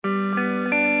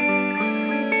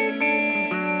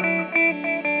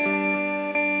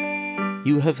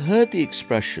You have heard the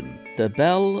expression, the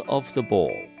belle of the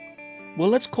ball. Well,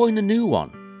 let's coin a new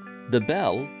one. The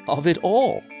belle of it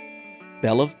all.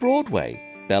 Belle of Broadway,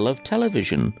 belle of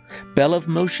television, belle of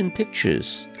motion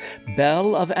pictures,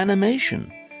 belle of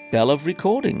animation, belle of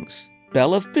recordings,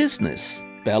 belle of business,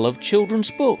 belle of children's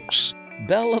books,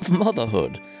 belle of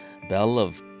motherhood, belle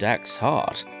of Dak's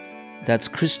heart. That's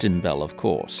Kristen Bell, of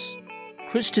course.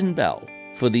 Kristen Bell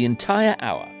for the entire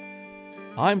hour.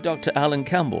 I'm Dr. Alan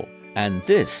Campbell, and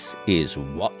this is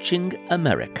Watching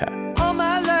America. All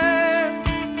my life,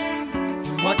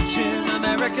 watching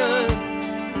America.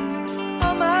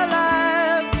 All my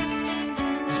life,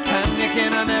 is panic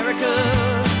in America.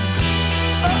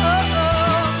 Oh, oh,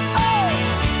 oh, oh,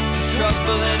 there's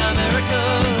trouble in America.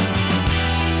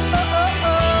 Oh, oh,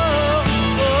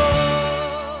 oh, oh.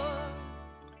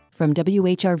 From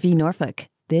WHRV Norfolk,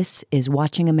 this is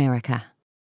Watching America.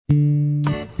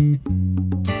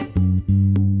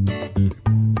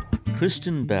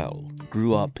 Kristen Bell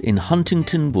grew up in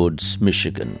Huntington Woods,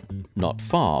 Michigan, not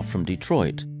far from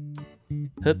Detroit.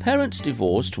 Her parents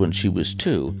divorced when she was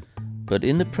 2, but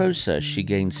in the process she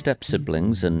gained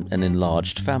step-siblings and an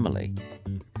enlarged family.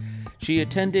 She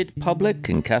attended public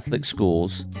and Catholic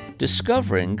schools,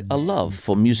 discovering a love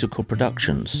for musical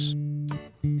productions.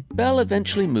 Bell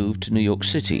eventually moved to New York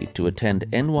City to attend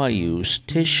NYU's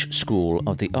Tisch School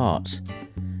of the Arts,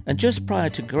 and just prior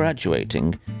to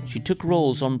graduating, she took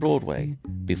roles on Broadway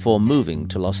before moving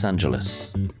to Los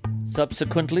Angeles.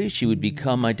 Subsequently, she would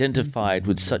become identified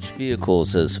with such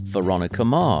vehicles as Veronica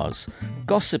Mars,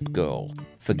 Gossip Girl,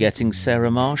 Forgetting Sarah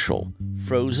Marshall,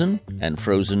 Frozen and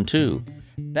Frozen 2,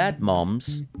 Bad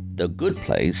Moms, The Good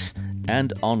Place,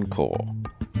 and Encore.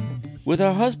 With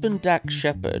her husband Dak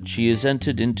Shepard, she has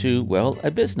entered into, well,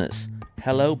 a business,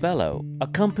 Hello Bello, a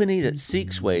company that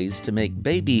seeks ways to make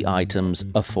baby items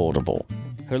affordable.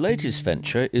 Her latest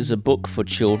venture is a book for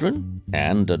children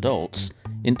and adults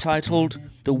entitled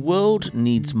The World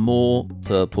Needs More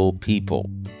Purple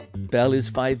People. Belle is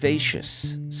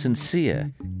vivacious,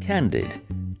 sincere, candid,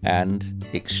 and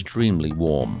extremely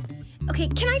warm. Okay,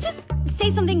 can I just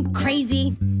say something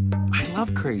crazy? I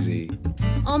love crazy.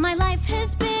 All my life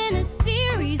has been a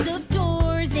series of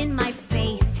doors in my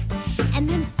face. And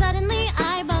then suddenly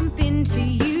I bump into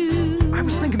you. I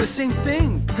was thinking the same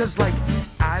thing, because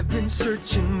I've been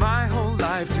searching my whole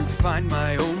life to find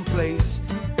my own place.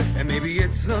 And maybe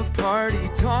it's the party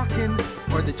talking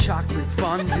or the chocolate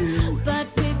fondue. But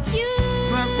with you,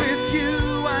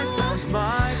 I found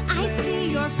my place. I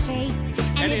see your face,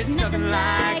 and it's nothing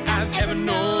like I've ever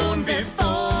known before.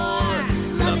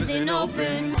 Love is an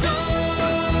open door.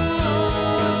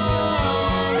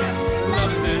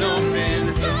 Love is an open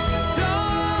door.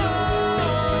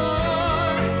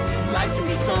 Life can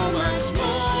be so much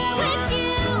more with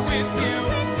you.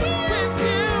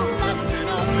 Love is an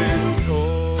open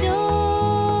door.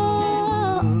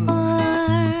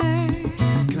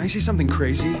 Can I say something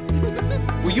crazy?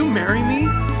 Will you marry me?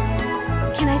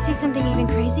 Can I say something even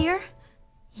crazier?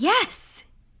 Yes!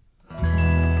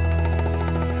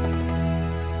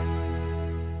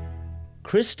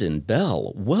 Kristen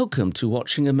Bell, welcome to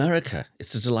Watching America.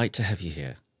 It's a delight to have you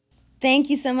here. Thank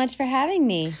you so much for having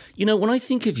me. You know, when I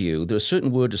think of you, there are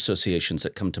certain word associations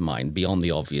that come to mind beyond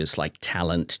the obvious, like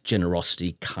talent,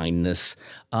 generosity, kindness.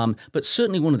 But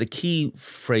certainly one of the key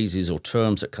phrases or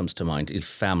terms that comes to mind is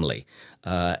family.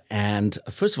 And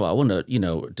first of all, I want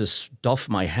to, just doff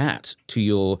my hat to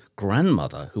your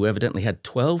grandmother, who evidently had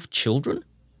 12 children.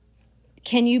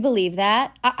 Can you believe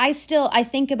that? I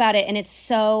think about it, and it's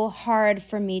so hard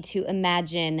for me to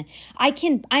imagine.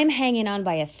 I'm hanging on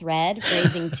by a thread,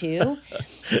 raising 2.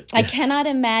 Yes. I cannot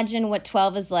imagine what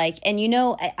 12 is like. And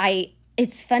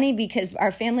it's funny because our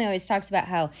family always talks about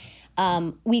how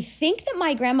we think that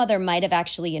my grandmother might have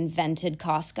actually invented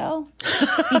Costco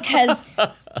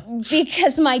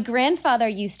because my grandfather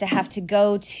used to have to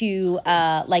go to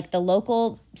the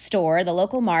local store, the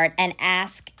local mart, and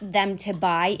ask them to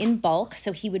buy in bulk.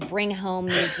 So he would bring home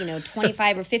these,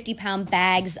 25 or 50 pound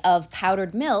bags of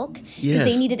powdered milk because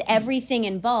they needed everything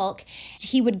in bulk.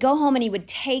 He would go home and he would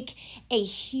take a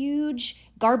huge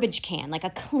garbage can, like a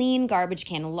clean garbage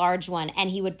can, a large one, and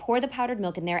he would pour the powdered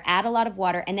milk in there, add a lot of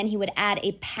water, and then he would add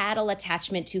a paddle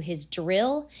attachment to his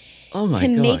drill to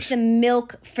make the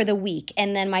milk for the week.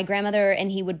 And then my grandmother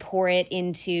and he would pour it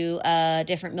into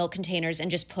different milk containers and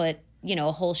just put,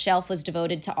 a whole shelf was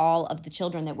devoted to all of the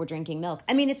children that were drinking milk.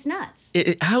 I mean, it's nuts.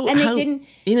 How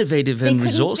innovative and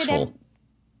resourceful.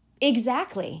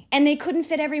 Exactly. And they couldn't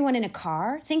fit everyone in a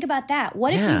car. Think about that.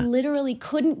 What if you literally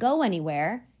couldn't go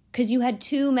anywhere because you had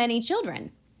too many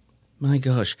children? My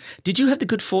gosh. Did you have the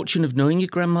good fortune of knowing your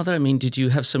grandmother? I mean, did you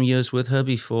have some years with her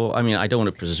before? I mean, I don't want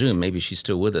to presume. Maybe she's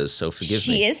still with us, so forgive me.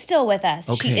 She is still with us.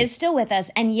 Okay. She is still with us.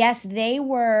 And yes,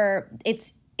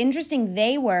 it's interesting,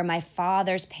 they were my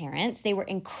father's parents. They were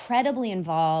incredibly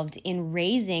involved in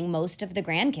raising most of the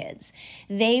grandkids.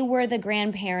 They were the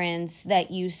grandparents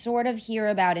that you sort of hear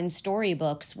about in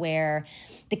storybooks where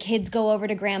the kids go over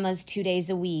to grandma's 2 days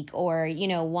a week, or, you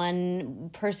know, one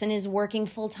person is working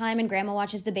full time and grandma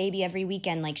watches the baby every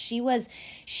weekend. Like I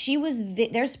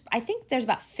think there's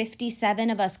about 57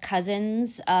 of us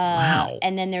cousins. Wow.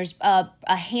 And then there's a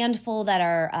handful that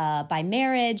are by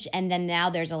marriage. And then now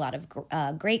there's a lot of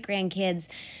great grandkids,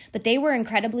 but they were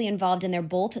incredibly involved, and they're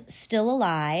both still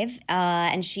alive.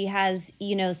 And she has,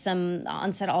 you know, some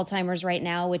onset Alzheimer's right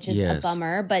now, which is a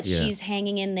bummer, but she's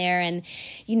hanging in there. And,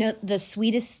 you know, the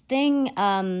sweetest thing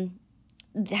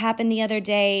happened the other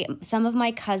day. Some of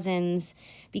my cousins,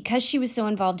 because she was so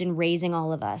involved in raising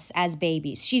all of us as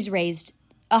babies, she's raised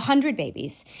 100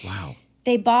 babies. Wow.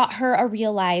 They bought her a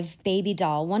real live baby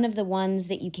doll, one of the ones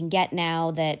that you can get now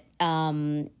that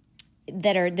are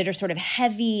sort of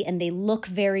heavy, and they look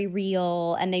very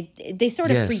real, and they sort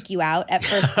of freak you out at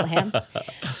first glance.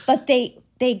 But they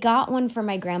got one for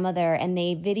my grandmother, and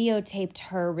they videotaped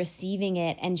her receiving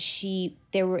it, and she's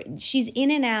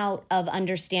in and out of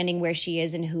understanding where she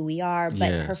is and who we are,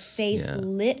 but her face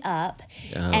lit up,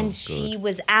 and she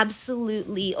was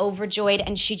absolutely overjoyed,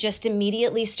 and she just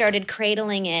immediately started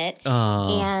cradling it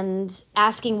and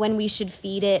asking when we should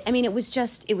feed it. I mean, it was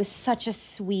such a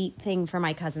sweet thing for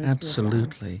my cousins.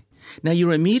 Absolutely. Now,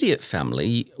 your immediate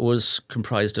family was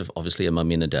comprised of obviously a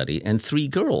mummy and a daddy and 3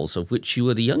 girls, of which you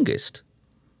were the youngest.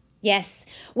 Yes.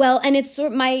 Well, and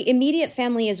my immediate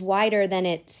family is wider than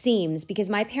it seems, because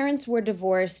my parents were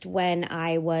divorced when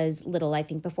I was little, I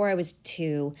think before I was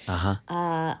 2.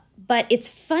 But it's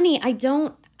funny, I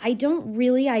don't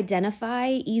really identify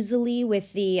easily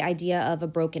with the idea of a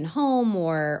broken home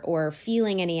or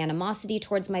feeling any animosity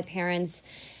towards my parents.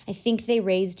 I think they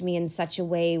raised me in such a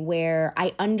way where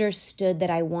I understood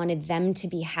that I wanted them to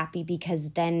be happy,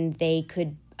 because then they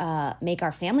could make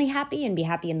our family happy and be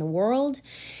happy in the world.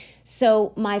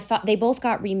 So they both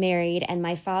got remarried, and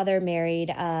my father married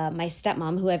my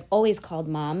stepmom, who I've always called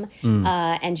Mom,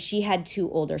 and she had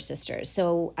 2 older sisters.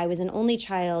 So I was an only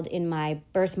child in my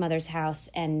birth mother's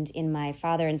house, and in my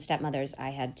father and stepmother's,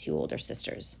 I had 2 older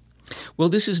sisters. Well,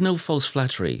 this is no false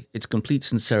flattery. It's complete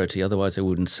sincerity, otherwise I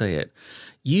wouldn't say it.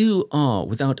 You are,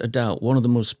 without a doubt, one of the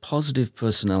most positive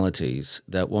personalities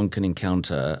that one can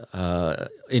encounter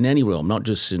in any realm, not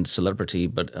just in celebrity,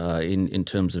 but in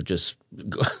terms of just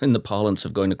in the parlance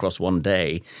of going across one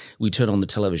day. We turn on the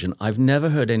television. I've never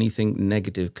heard anything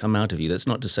negative come out of you. That's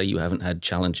not to say you haven't had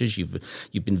challenges. You've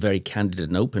been very candid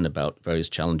and open about various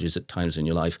challenges at times in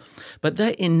your life. But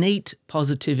that innate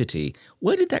positivity,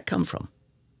 where did that come from?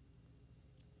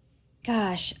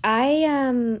 Gosh,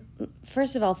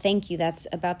 first of all, thank you. That's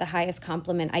about the highest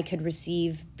compliment I could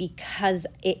receive, because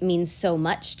it means so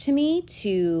much to me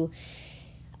to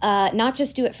not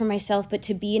just do it for myself, but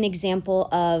to be an example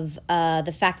of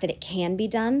the fact that it can be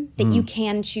done, that you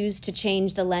can choose to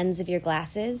change the lens of your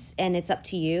glasses, and it's up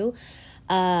to you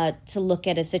to look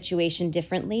at a situation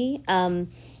differently.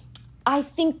 I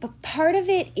think part of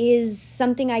it is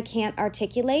something I can't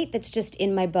articulate that's just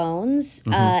in my bones.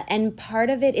 And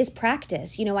part of it is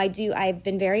practice. You know, I've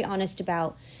been very honest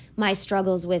about my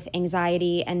struggles with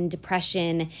anxiety and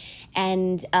depression.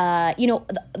 And,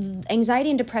 anxiety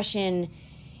and depression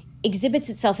exhibits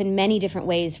itself in many different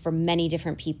ways for many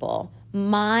different people.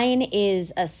 Mine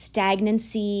is a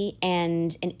stagnancy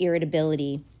and an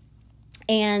irritability.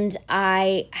 And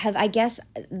I guess,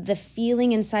 the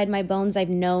feeling inside my bones, I've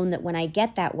known that when I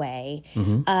get that way,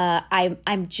 I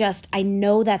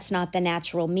know that's not the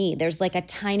natural me. There's like a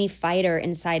tiny fighter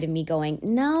inside of me going,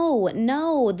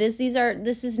 no, this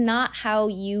is not how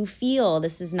you feel.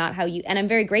 This is not how you, and I'm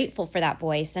very grateful for that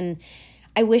voice. And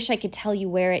I wish I could tell you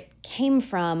where it came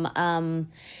from.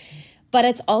 But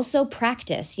it's also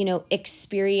practice,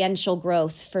 experiential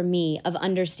growth for me of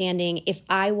understanding if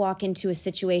I walk into a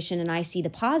situation and I see the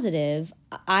positive,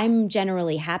 I'm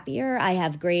generally happier. I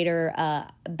have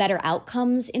better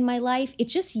outcomes in my life. It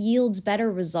just yields better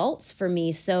results for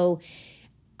me. So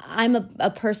I'm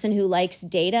a person who likes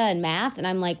data and math, and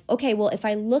I'm like, okay, well, if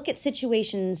I look at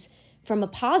situations from a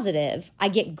positive, I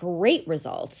get great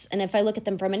results. And if I look at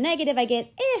them from a negative, I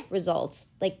get results.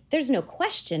 Like, there's no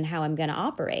question how I'm going to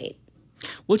operate.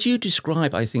 What you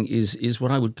describe, I think, is what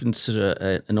I would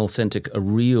consider a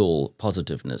real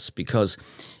positiveness, because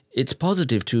it's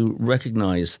positive to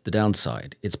recognize the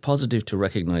downside. It's positive to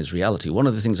recognize reality. One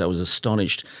of the things I was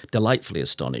delightfully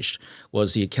astonished,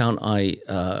 was the account I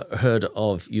heard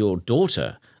of your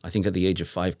daughter, I think at the age of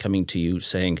 5, coming to you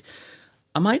saying,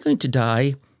 "Am I going to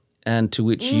die?" And to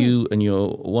which you and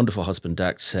your wonderful husband,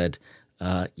 Dax, said,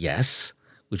 yes,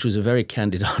 which was a very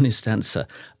candid, honest answer.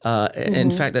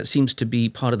 In fact, that seems to be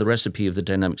part of the recipe of the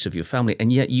dynamics of your family.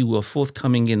 And yet you were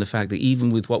forthcoming in the fact that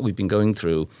even with what we've been going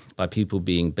through by people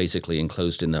being basically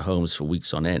enclosed in their homes for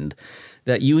weeks on end,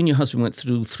 that you and your husband went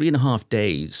through 3.5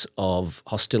 days of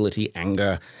hostility,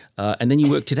 anger, and then you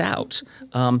worked it out.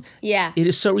 Yeah. It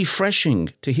is so refreshing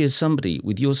to hear somebody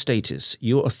with your status,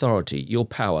 your authority, your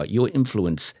power, your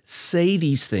influence say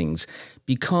these things,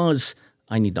 because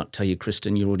I need not tell you,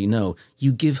 Kristen, you already know,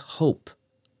 you give hope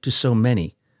to so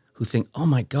many who think, oh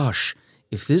my gosh,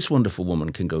 if this wonderful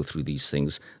woman can go through these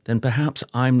things, then perhaps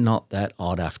I'm not that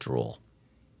odd after all.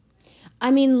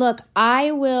 I mean, look,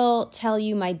 I will tell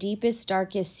you my deepest,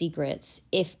 darkest secrets,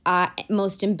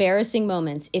 most embarrassing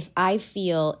moments, if I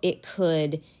feel it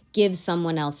could give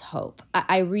someone else hope.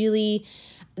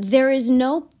 There is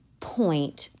no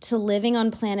point to living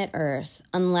on planet Earth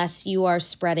unless you are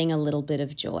spreading a little bit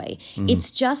of joy.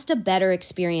 It's just a better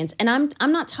experience. And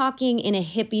I'm not talking in a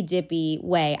hippy-dippy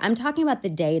way. I'm talking about the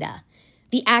data,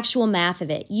 the actual math of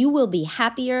it. You will be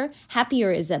happier.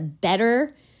 Happier is a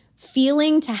better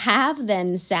feeling to have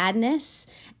than sadness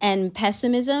and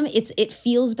pessimism. It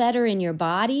feels better in your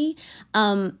body.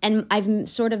 And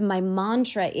my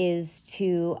mantra is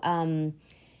to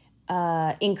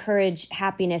encourage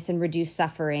happiness and reduce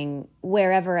suffering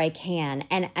wherever I can.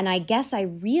 And I guess I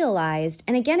realized,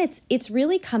 and again, it's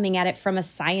really coming at it from a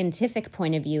scientific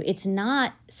point of view. It's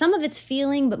not, some of it's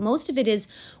feeling, but most of it is,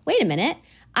 wait a minute,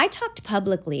 I talked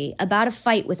publicly about a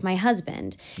fight with my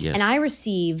husband, and I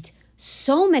received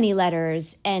so many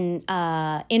letters and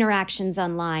interactions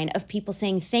online of people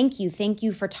saying, thank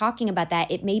you for talking about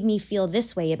that. It made me feel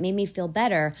this way. It made me feel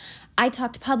better. I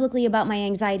talked publicly about my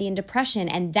anxiety and depression,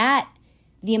 and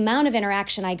the amount of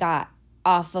interaction I got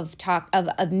off of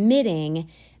admitting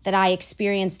that I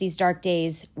experienced these dark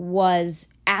days was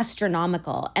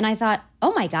astronomical. And I thought,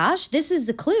 oh my gosh, this is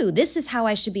a clue. This is how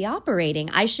I should be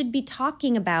operating. I should be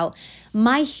talking about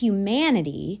my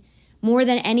humanity more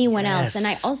than anyone else. And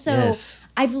I also,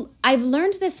 I've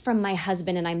learned this from my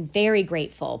husband, and I'm very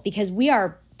grateful, because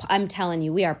I'm telling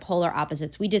you, we are polar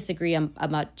opposites. We disagree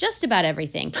about just about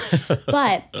everything.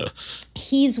 But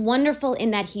he's wonderful in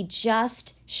that he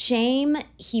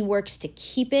works to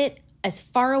keep it as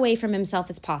far away from himself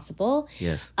as possible.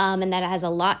 Yes. And that has a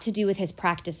lot to do with his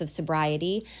practice of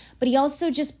sobriety. But he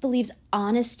also just believes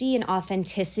honesty and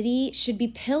authenticity should be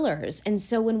pillars. And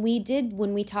so when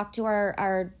we talked to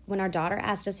when our daughter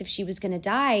asked us if she was going to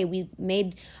die, we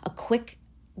made a quick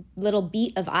little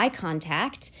beat of eye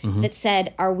contact that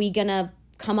said, are we going to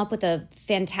come up with a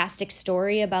fantastic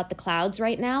story about the clouds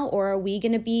right now, or are we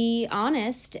going to be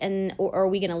honest, or are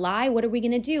we going to lie? What are we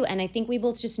going to do? And I think we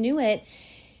both just knew it.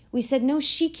 We said, no,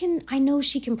 I know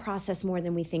she can process more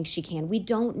than we think she can. We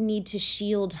don't need to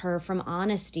shield her from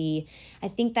honesty. I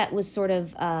think that was sort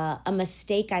of a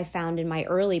mistake I found in my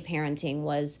early parenting,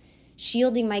 was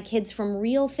shielding my kids from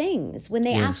real things. When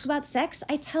they ask about sex,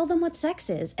 I tell them what sex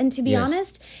is. And to be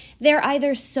honest, they're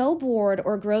either so bored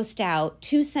or grossed out,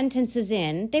 2 sentences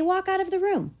in, they walk out of the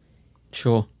room.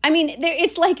 Sure. I mean,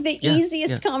 it's like the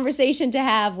easiest conversation to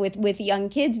have with young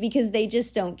kids, because they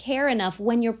just don't care enough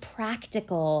when you're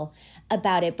practical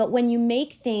about it. But when you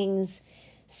make things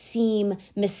seem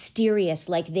mysterious,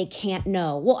 like they can't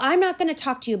know. Well, I'm not going to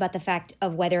talk to you about the fact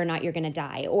of whether or not you're going to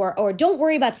die, or don't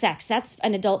worry about sex. That's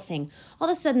an adult thing. All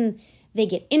of a sudden, they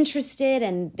get interested,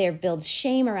 and there builds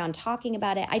shame around talking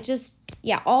about it.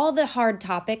 All the hard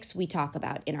topics we talk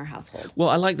about in our household. Well,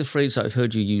 I like the phrase I've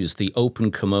heard you use, the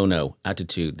open kimono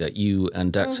attitude that you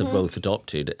and Dax have both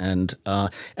adopted. And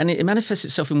it manifests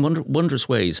itself in wondrous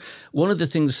ways. One of the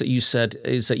things that you said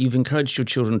is that you've encouraged your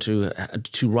children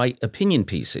to write opinion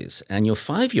pieces. And your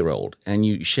 5-year-old, and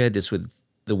you shared this with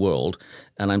the world,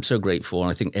 and I'm so grateful,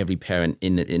 and I think every parent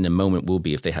in a moment will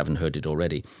be if they haven't heard it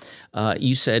already.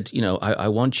 You said, I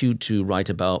want you to write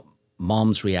about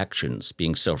mom's reactions,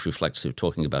 being self-reflexive,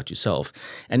 talking about yourself.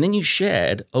 And then you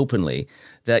shared openly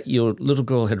that your little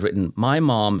girl had written, my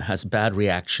mom has bad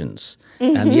reactions.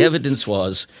 And the evidence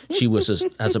was she was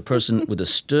as a person with a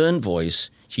stern voice.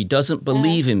 She doesn't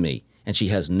believe in me. And she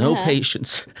has no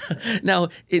patience. Now,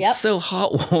 it's so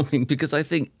heartwarming, because I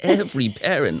think every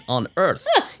parent on earth,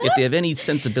 if they have any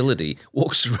sensibility,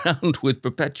 walks around with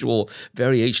perpetual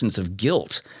variations of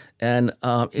guilt. And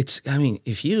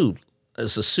if you,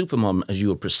 as a supermom as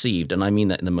you are perceived, and I mean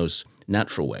that in the most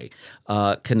natural way,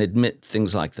 can admit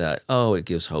things like that. Oh, it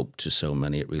gives hope to so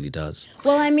many. It really does.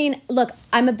 Well, I mean, look,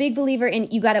 I'm a big believer in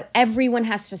everyone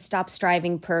has to stop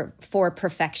striving for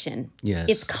perfection. Yes.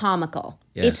 It's comical.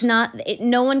 Yes. It's not,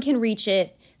 no one can reach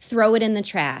it. Throw it in the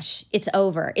trash. It's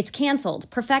over. It's canceled.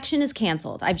 Perfection is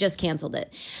canceled. I've just canceled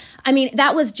it. I mean,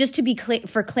 that was, just to be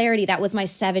for clarity, that was my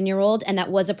 7-year-old, and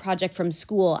that was a project from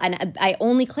school. And I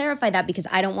only clarify that because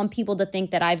I don't want people to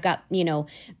think that I've got,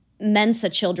 Mensa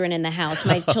children in the house.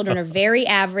 My children are very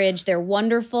average. They're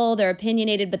wonderful. They're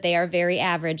opinionated, but they are very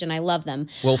average, and I love them.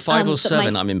 Well, 5 or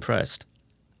 7, I'm impressed.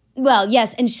 Well,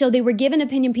 yes, and so they were given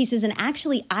opinion pieces, and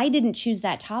actually, I didn't choose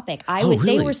that topic. Really?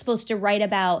 They were supposed to write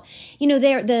about,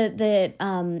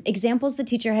 the examples the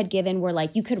teacher had given were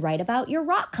like, you could write about your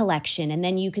rock collection, and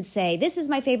then you could say, this is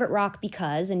my favorite rock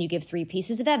because, and you give 3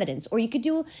 pieces of evidence, or you could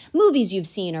do movies you've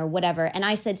seen or whatever. And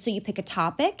I said, so you pick a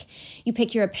topic, you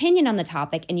pick your opinion on the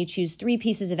topic, and you choose 3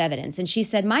 pieces of evidence. And she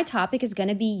said, my topic is going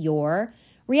to be your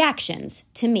reactions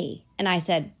to me. And I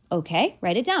said, okay,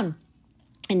 write it down.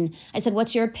 And I said,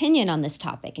 what's your opinion on this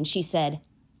topic? And she said,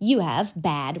 you have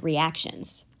bad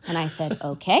reactions. And I said,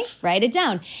 okay, write it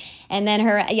down. And then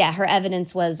her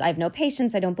evidence was, I have no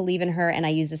patience, I don't believe in her, and I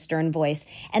use a stern voice.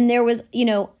 And there was,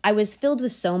 I was filled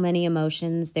with so many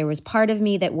emotions. There was part of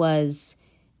me that was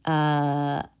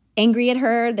angry at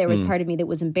her. There was part of me that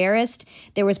was embarrassed.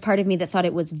 There was part of me that thought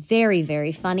it was very,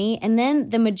 very funny. And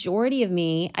then the majority of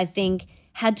me, I think,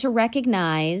 had to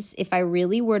recognize, if I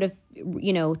really were to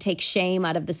take shame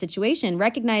out of the situation,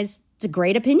 recognize it's a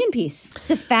great opinion piece.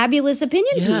 It's a fabulous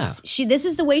opinion piece. This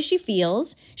is the way she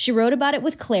feels. She wrote about it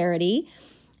with clarity.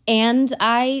 And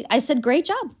I said, great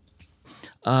job.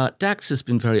 Dax has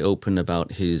been very open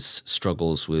about his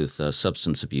struggles with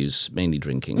substance abuse, mainly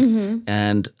drinking.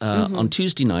 And on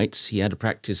Tuesday nights, he had a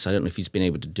practice. I don't know if he's been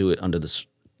able to do it under the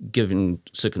given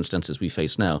circumstances we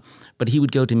face now, but he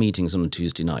would go to meetings on a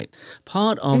Tuesday night.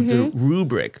 Part of the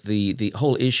rubric, the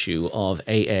whole issue of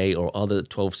AA or other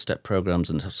 12-step programs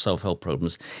and self-help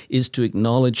programs is to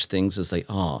acknowledge things as they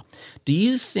are. Do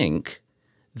you think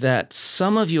that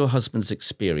some of your husband's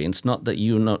experience, not that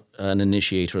you're not an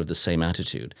initiator of the same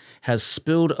attitude, has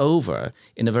spilled over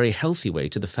in a very healthy way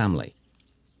to the family?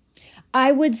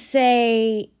 I would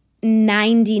say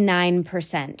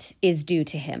 99% is due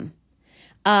to him.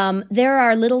 There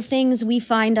are little things we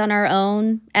find on our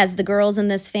own as the girls in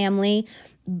this family,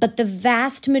 but the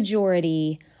vast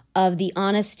majority of the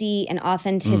honesty and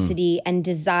authenticity and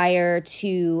desire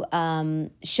to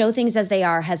show things as they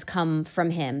are has come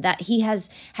from him. That he has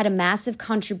had a massive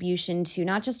contribution to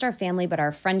not just our family, but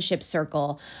our friendship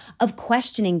circle of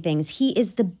questioning things. He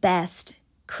is the best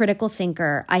critical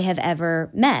thinker I have ever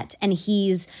met. And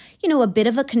he's, a bit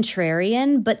of a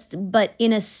contrarian, but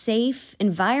in a safe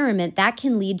environment, that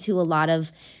can lead to a lot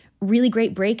of really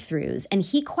great breakthroughs. And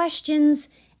he questions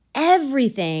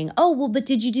everything. Oh, well, but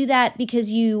did you do that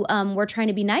because you were trying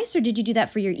to be nice, or did you do that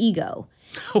for your ego?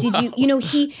 Did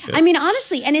you, I mean,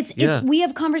 honestly, and it's we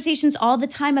have conversations all the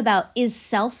time about, is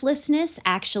selflessness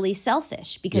actually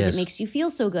selfish because it makes you feel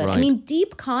so good? Right. I mean,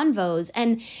 deep convos.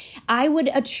 And I would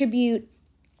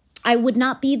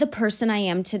not be the person I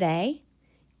am today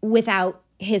without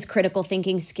his critical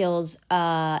thinking skills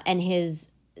and his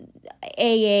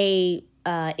AA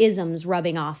isms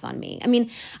rubbing off on me. I mean,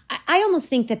 I almost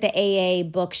think that the AA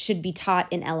book should be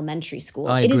taught in elementary school.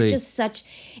 I agree. It is just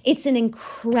it's an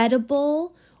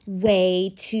incredible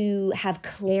way to have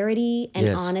clarity and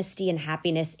honesty and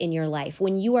happiness in your life.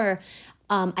 When you are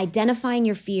identifying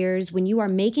your fears, when you are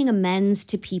making amends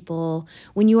to people,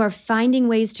 when you are finding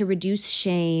ways to reduce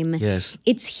shame,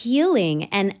 it's healing.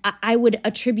 And I would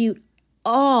attribute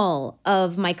all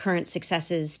of my current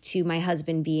successes to my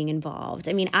husband being involved.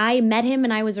 I mean, I met him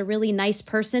and I was a really nice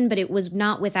person, but it was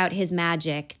not without his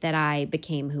magic that I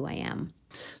became who I am.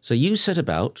 So you set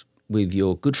about with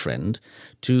your good friend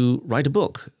to write a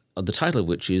book, the title of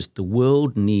which is The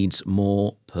World Needs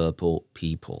More Purple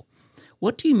People.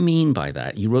 What do you mean by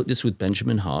that? You wrote this with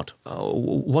Benjamin Hart.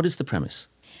 What is the premise?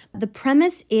 The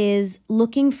premise is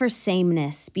looking for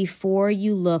sameness before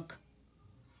you look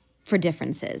for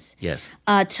differences. Yes.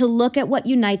 To look at what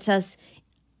unites us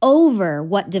over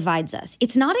what divides us.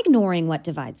 It's not ignoring what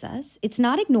divides us. It's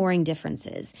not ignoring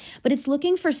differences, but it's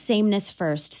looking for sameness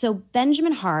first. So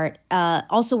Benjamin Hart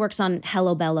also works on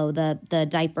Hello Bello, the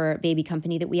diaper baby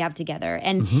company that we have together.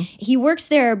 And he works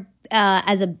there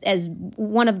as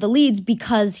one of the leads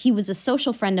because he was a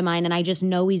social friend of mine, and I just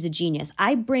know he's a genius.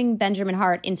 I bring Benjamin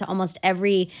Hart into almost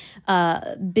every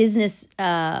business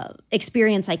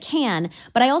experience I can,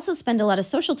 but I also spend a lot of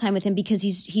social time with him because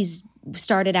he's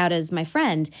started out as my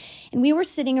friend. And we were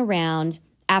sitting around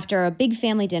after a big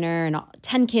family dinner and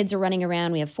 10 kids are running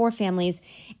around. We have 4 families.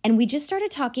 And we just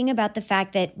started talking about the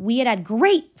fact that we had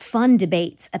great fun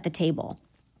debates at the table.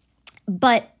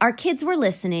 But our kids were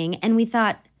listening and we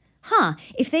thought,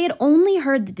 if they had only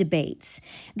heard the debates,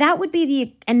 that would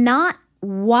be and not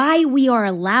why we are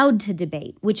allowed to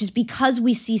debate, which is because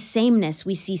we see sameness,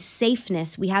 we see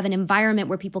safeness, we have an environment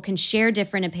where people can share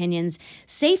different opinions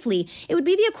safely. It would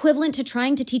be the equivalent to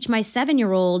trying to teach my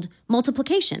 7-year-old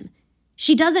multiplication.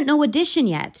 She doesn't know addition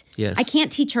yet. Yes. I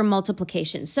can't teach her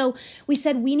multiplication. So we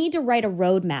said we need to write a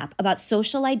roadmap about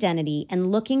social identity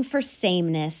and looking for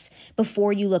sameness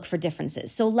before you look for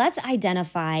differences. So let's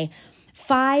identify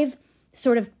 5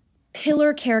 sort of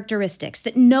pillar characteristics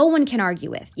that no one can argue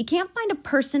with. You can't find a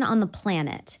person on the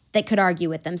planet that could argue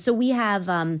with them. So we have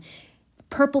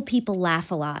purple people laugh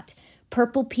a lot.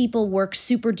 Purple people work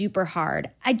super duper hard.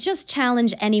 I just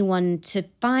challenge anyone to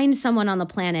find someone on the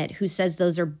planet who says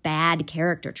those are bad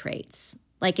character traits.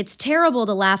 Like, it's terrible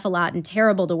to laugh a lot and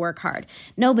terrible to work hard.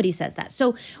 Nobody says that.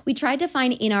 So we tried to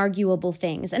find inarguable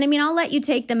things. And I mean, I'll let you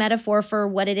take the metaphor for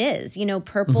what it is. You know,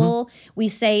 purple, we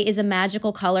say, is a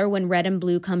magical color when red and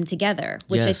blue come together,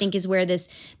 which I think is where this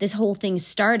whole thing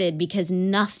started, because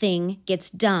nothing gets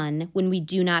done when we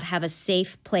do not have a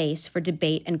safe place for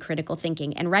debate and critical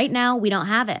thinking. And right now, we don't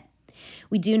have it.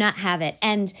 We do not have it.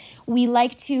 And we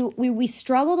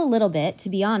struggled a little bit, to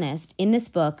be honest, in this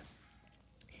book,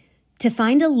 to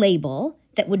find a label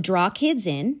that would draw kids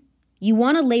in. You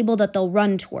want a label that they'll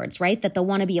run towards, right? That they'll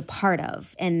want to be a part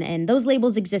of. And those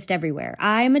labels exist everywhere.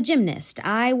 I'm a gymnast.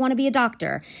 I want to be a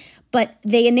doctor. But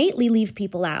they innately leave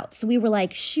people out. So we were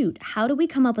like, shoot, how do we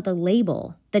come up with a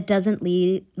label that doesn't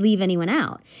leave anyone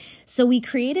out? So we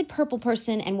created Purple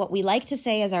Person, and what we like to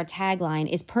say as our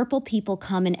tagline is purple people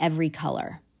come in every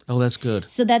color. Oh, that's good.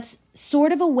 So that's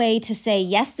sort of a way to say,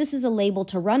 yes, this is a label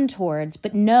to run towards,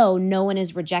 but no one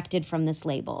is rejected from this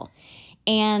label.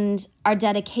 And our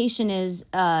dedication is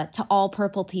to all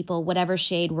purple people, whatever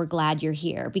shade, we're glad you're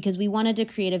here, because we wanted to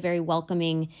create a very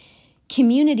welcoming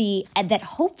community that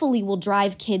hopefully will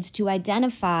drive kids to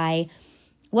identify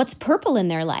what's purple in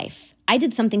their life. I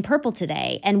did something purple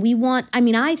today, and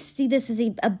I see this as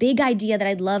a big idea that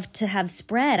I'd love to have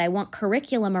spread. I want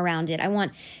curriculum around it. I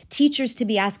want teachers to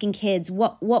be asking kids,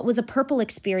 what was a purple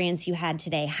experience you had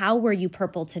today? How were you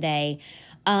purple today?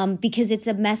 Because it's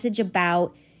a message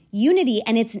about unity,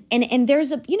 and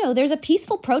there's a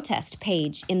peaceful protest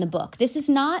page in the book. This is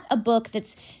not a book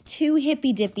that's too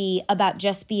hippy-dippy about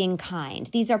just being kind.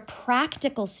 These are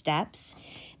practical steps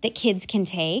that kids can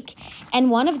take. And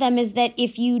one of them is that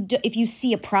if you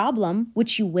see a problem,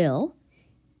 which you will,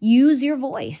 use your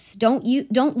voice. Don't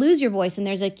lose your voice. And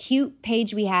there's a cute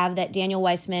page we have that Daniel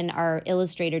Weissman, our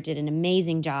illustrator, did an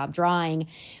amazing job drawing,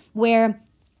 where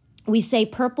we say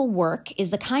purple work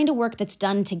is the kind of work that's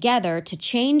done together to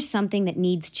change something that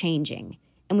needs changing.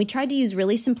 And we tried to use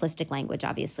really simplistic language,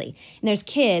 obviously. And there's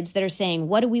kids that are saying,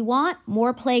 what do we want?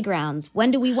 More playgrounds.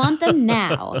 When do we want them?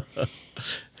 Now.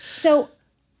 So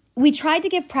we tried to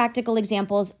give practical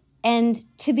examples, and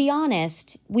to be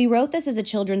honest, we wrote this as a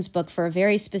children's book for a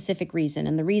very specific reason,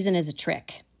 and the reason is a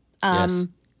trick. Yes.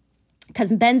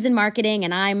 Because Ben's in marketing,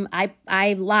 and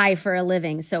I lie for a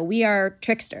living, so we are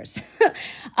tricksters.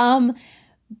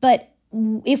 But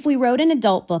if we wrote an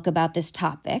adult book about this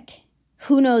topic,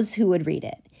 who knows who would read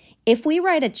it? If we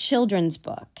write a children's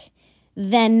book,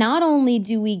 then not only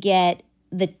do we get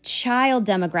the child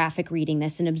demographic reading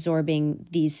this and absorbing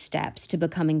these steps to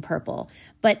becoming purple.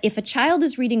 But if a child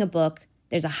is reading a book,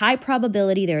 there's a high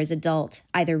probability there is adult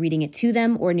either reading it to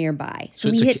them or nearby. So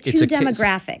we hit two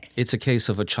demographics. It's a case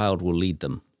of a child will lead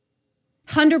them.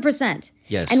 100%.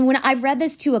 Yes. And when I've read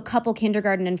this to a couple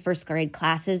kindergarten and first grade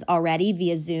classes already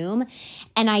via Zoom,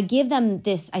 and I give them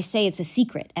this, I say it's a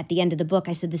secret at the end of the book.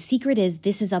 I said, the secret is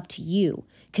this is up to you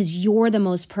because you're the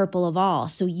most purple of all.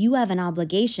 So you have an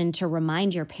obligation to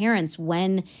remind your parents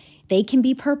when they can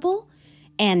be purple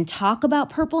and talk about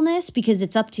purpleness because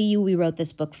it's up to you. We wrote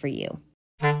this book for you.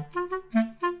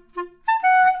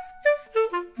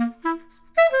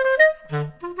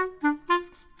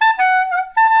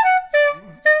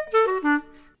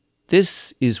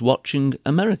 This is Watching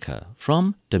America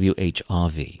from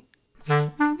WHRV.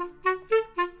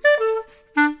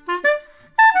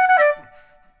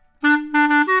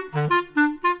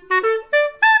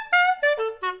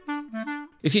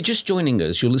 If you're just joining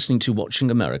us, you're listening to Watching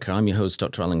America. I'm your host,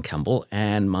 Dr. Alan Campbell,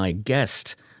 and my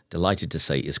guest, delighted to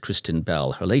say, is Kristen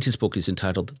Bell. Her latest book is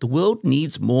entitled The World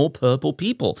Needs More Purple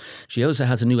People. She also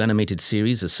has a new animated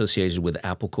series associated with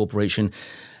Apple Corporation.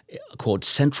 called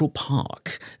Central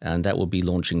Park, and that will be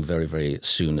launching very, very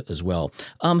soon as well.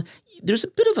 There's a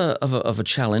bit of a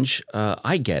challenge.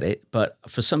 I get it, but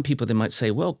for some people they might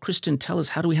say, well, Kristen, tell us,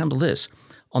 how do we handle this?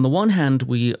 On the one hand,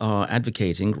 we are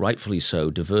advocating, rightfully so,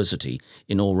 diversity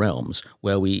in all realms,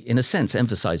 where we, in a sense,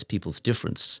 emphasize people's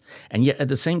differences. And yet, at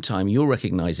the same time, you're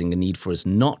recognizing the need for us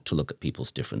not to look at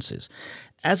people's differences.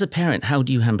 As a parent, how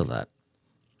do you handle that?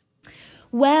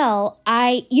 Well,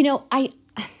 I'm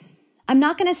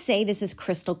not going to say this is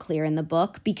crystal clear in the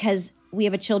book because we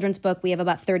have a children's book. We have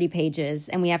about 30 pages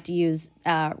and we have to use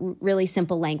really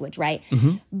simple language, right?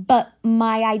 Mm-hmm. But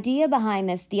the idea behind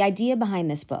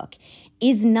this book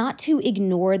is not to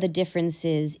ignore the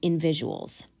differences in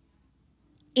visuals.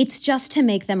 It's just to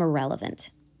make them irrelevant.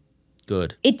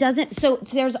 Good. It doesn't. So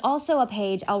there's also a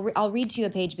page. I'll read to you a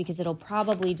page because it'll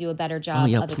probably do a better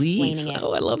job of explaining it.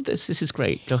 Oh, I love this. This is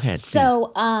great. Go ahead.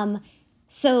 So,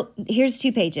 so here's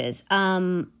 2 pages.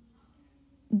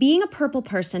 Being a purple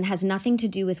person has nothing to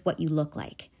do with what you look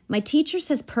like. My teacher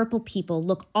says purple people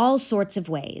look all sorts of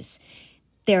ways.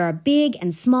 There are big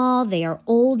and small, they are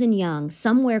old and young.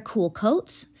 Some wear cool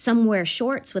coats, some wear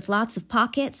shorts with lots of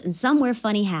pockets, and some wear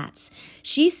funny hats.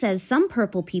 She says some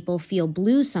purple people feel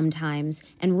blue sometimes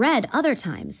and red other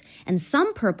times, and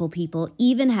some purple people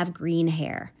even have green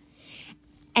hair.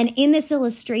 And in this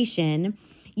illustration,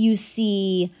 you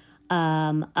see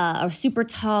a super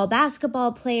tall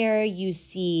basketball player, you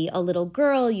see a little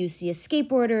girl, you see a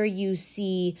skateboarder, you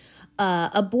see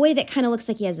a boy that kind of looks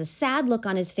like he has a sad look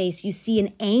on his face. You see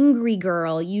an angry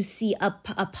girl. You see a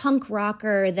punk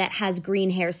rocker that has green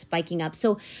hair spiking up.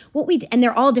 So and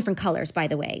they're all different colors, by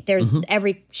the way. There's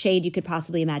every shade you could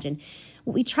possibly imagine.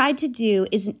 What we tried to do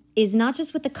is not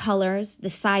just with the colors, the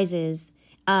sizes,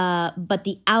 but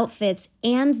the outfits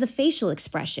and the facial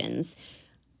expressions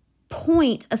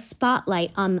point a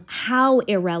spotlight on how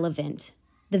irrelevant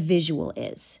the visual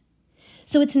is.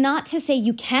 So it's not to say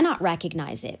you cannot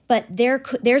recognize it, but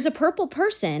there's a purple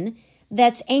person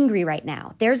that's angry right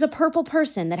now. There's a purple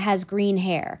person that has green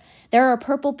hair. There are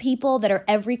purple people that are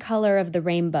every color of the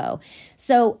rainbow.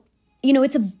 So,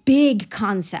 it's a big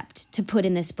concept to put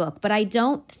in this book, but I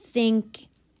don't think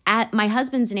my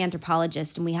husband's an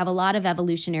anthropologist, and we have a lot of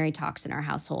evolutionary talks in our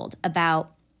household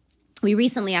we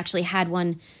recently actually had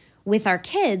one with our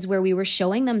kids where we were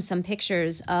showing them some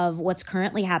pictures of what's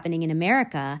currently happening in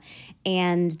America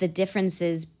and the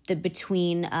differences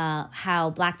between how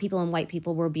Black people and white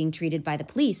people were being treated by the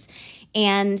police.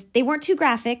 And they weren't too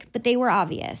graphic, but they were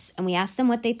obvious. And we asked them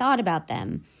what they thought about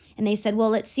them. And they said,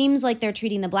 well, it seems like they're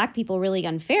treating the Black people really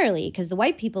unfairly because the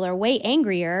white people are way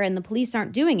angrier and the police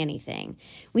aren't doing anything.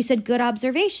 We said, good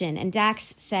observation. And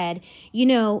Dax said,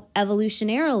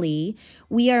 evolutionarily,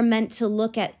 we are meant to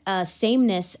look at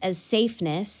sameness as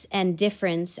safeness and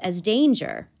difference as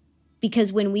danger.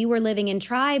 Because when we were living in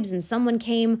tribes and someone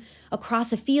came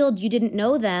across a field, you didn't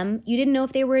know them. You didn't know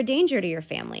if they were a danger to your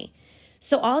family.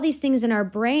 So all these things in our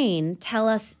brain tell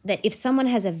us that if someone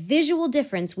has a visual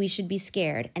difference, we should be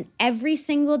scared. And every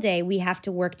single day we have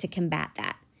to work to combat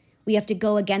that. We have to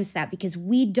go against that because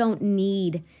we don't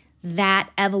need that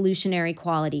evolutionary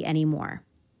quality anymore.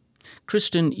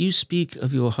 Kristen, you speak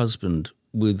of your husband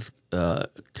with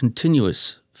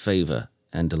continuous favor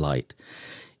and delight.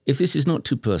 If this is not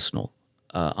too personal,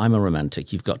 I'm a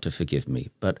romantic, you've got to forgive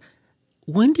me. But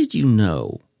when did you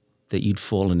know that you'd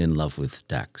fallen in love with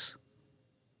Dax?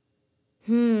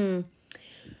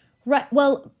 Right.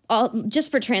 Well,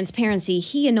 just for transparency,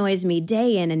 he annoys me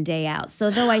day in and day out. So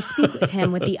though I speak with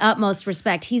him with the utmost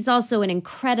respect, he's also an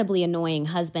incredibly annoying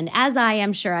husband, as I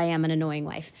am sure I am an annoying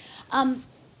wife.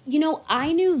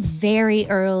 I knew very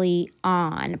early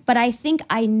on, but I think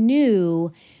I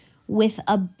knew with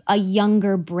a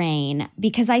younger brain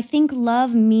because I think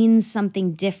love means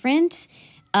something different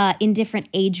in different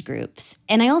age groups.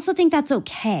 And I also think that's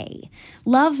okay.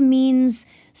 Love means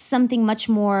something much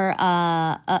more,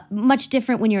 much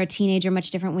different when you're a teenager,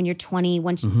 much different when you're 20,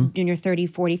 when you're 30,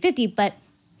 40, 50. But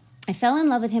I fell in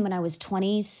love with him when I was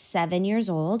 27 years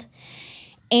old.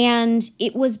 And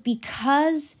it was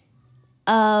because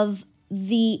of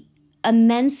the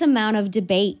immense amount of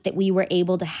debate that we were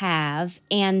able to have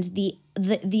and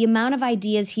the amount of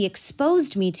ideas he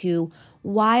exposed me to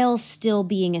while still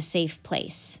being a safe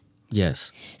place.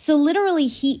 Yes. So literally,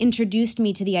 he introduced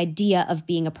me to the idea of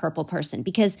being a purple person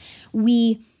because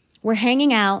we were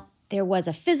hanging out. There was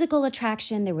a physical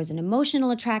attraction. There was an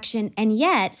emotional attraction. And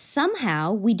yet,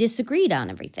 somehow, we disagreed on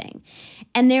everything.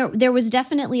 And there was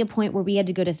definitely a point where we had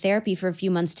to go to therapy for a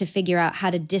few months to figure out how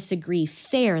to disagree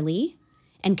fairly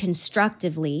and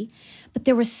constructively. But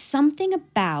there was something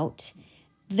about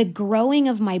the growing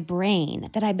of my brain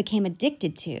that I became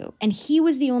addicted to. And he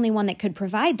was the only one that could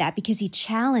provide that because he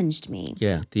challenged me.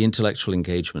 Yeah, the intellectual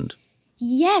engagement.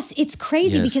 Yes, it's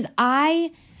crazy Yes. because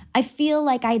I feel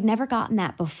like I'd never gotten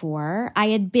that before. I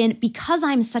had been, because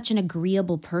I'm such an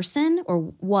agreeable person,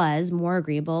 or was more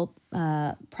agreeable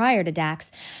prior to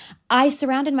Dax, I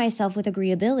surrounded myself with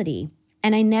agreeability.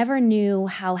 And I never knew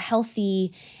how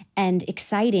healthy and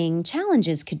exciting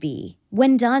challenges could be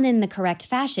when done in the correct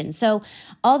fashion. So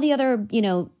all the other,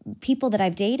 people that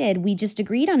I've dated, we just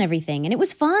agreed on everything. And it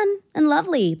was fun and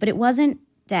lovely, but it wasn't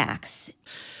Dax.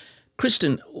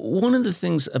 Kristen, one of the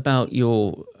things about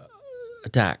your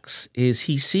Dax is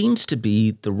he seems to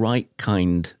be the right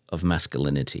kind of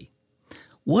masculinity.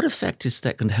 What effect is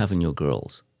that going to have on your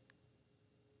girls?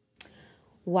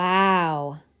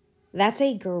 Wow. That's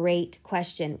a great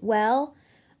question. Well,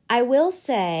 I will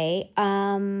say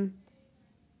I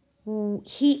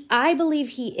believe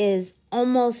he is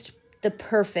almost the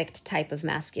perfect type of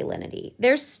masculinity.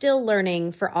 There's still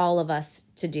learning for all of us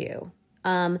to do.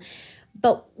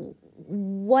 But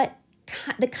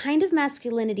the kind of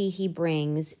masculinity he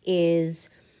brings is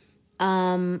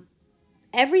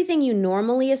everything you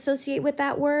normally associate with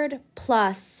that word,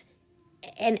 plus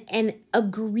an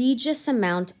egregious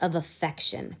amount of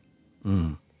affection.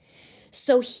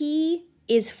 So he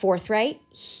is forthright.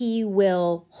 He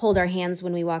will hold our hands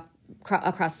when we walk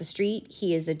across the street.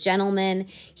 He is a gentleman.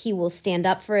 He will stand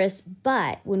up for us.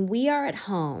 But when we are at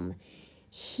home,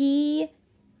 he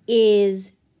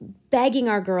is begging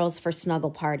our girls for snuggle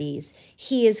parties.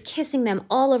 He is kissing them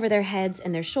all over their heads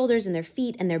and their shoulders and their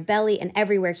feet and their belly and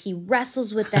everywhere. He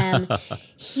wrestles with them.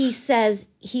 He says,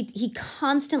 he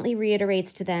constantly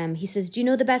reiterates to them, he says, "Do you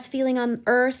know the best feeling on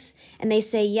earth?" And they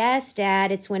say, "Yes,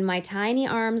 Dad, it's when my tiny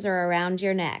arms are around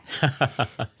your neck."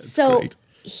 So great.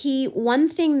 One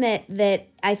thing that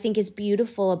I think is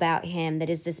beautiful about him, that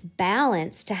is this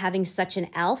balance to having such an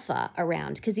alpha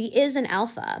around, because he is an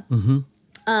alpha.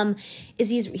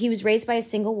 He was raised by a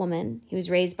single woman. He was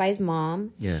raised by his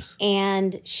mom. Yes.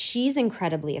 And she's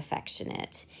incredibly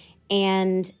affectionate.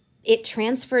 And it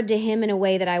transferred to him in a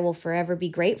way that I will forever be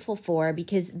grateful for,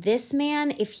 because this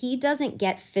man, if he doesn't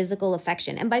get physical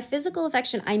affection, and by physical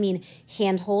affection, I mean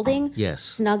hand-holding, Yes.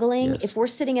 snuggling. Yes. If we're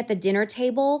sitting at the dinner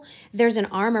table, there's an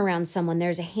arm around someone,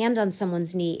 there's a hand on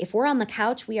someone's knee. If we're on the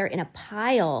couch, we are in a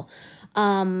pile.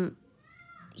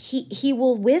 He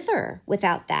will wither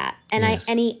without that, and Yes.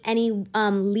 he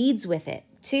leads with it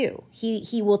too.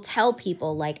 He will tell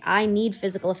people, like, I need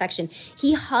physical affection.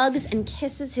 He hugs and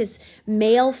kisses his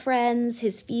male friends,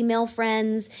 his female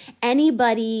friends,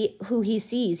 anybody who he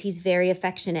sees. He's very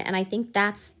affectionate, and I think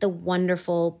that's the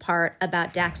wonderful part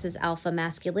about Dax's alpha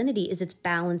masculinity, is it's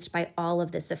balanced by all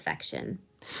of this affection.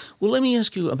 Well, let me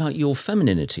ask you about your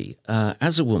femininity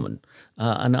as a woman.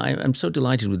 And I'm so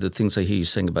delighted with the things I hear you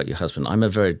saying about your husband. I'm a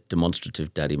very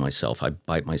demonstrative daddy myself. I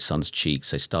bite my son's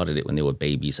cheeks. I started it when they were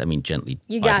babies. I mean, gently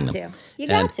You biting got them. to. You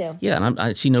got to. Yeah, and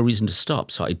I see no reason to stop.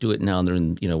 So I do it now, and they're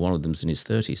in, one of them's in his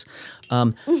 30s.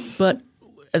 But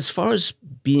as far as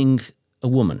being a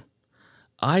woman,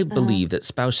 I believe that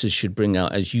spouses should bring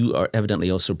out, as you are evidently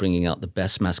also bringing out, the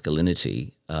best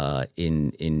masculinity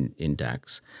in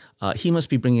Dax. He must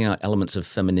be bringing out elements of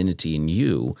femininity in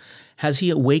you. Has he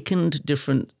awakened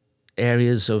different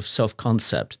areas of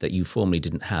self-concept that you formerly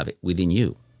didn't have within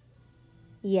you?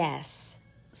 Yes.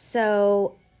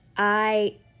 So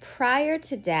prior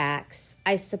to Dax,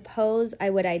 I suppose I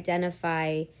would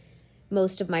identify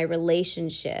most of my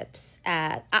relationships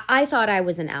I thought I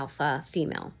was an alpha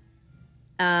female.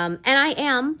 And I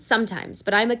am sometimes,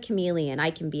 but I'm a chameleon. I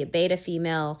can be a beta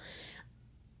female.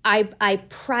 I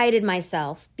prided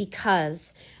myself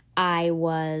because I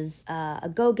was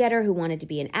a go-getter who wanted to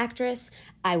be an actress.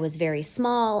 I was very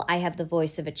small. I have the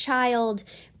voice of a child.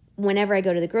 Whenever I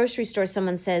go to the grocery store,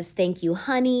 someone says, "Thank you,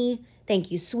 honey. Thank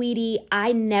you, sweetie."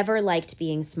 I never liked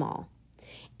being small.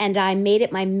 And I made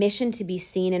it my mission to be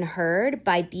seen and heard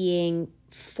by being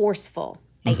forceful,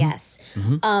 I guess.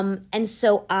 And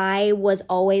so I was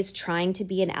always trying to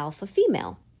be an alpha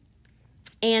female.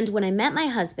 And when I met my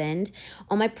husband,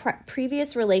 on my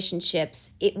previous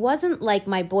relationships, it wasn't like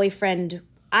my boyfriend,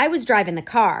 I was driving the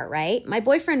car, right? My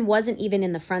boyfriend wasn't even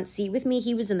in the front seat with me.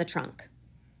 He was in the trunk.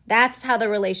 That's how the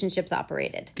relationships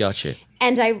operated. Gotcha.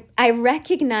 And I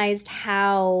recognized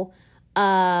how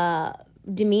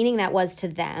demeaning that was to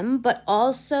them, but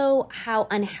also how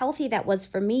unhealthy that was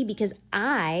for me, because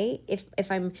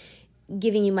if I'm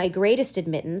giving you my greatest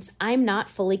admittance, I'm not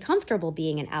fully comfortable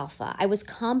being an alpha. I was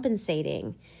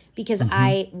compensating because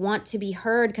I want to be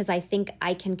heard, because I think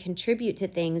I can contribute to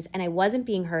things. And I wasn't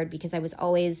being heard because I was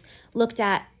always looked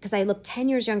at, because I looked 10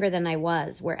 years younger than I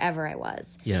was wherever I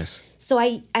was. Yes. So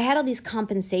I had all these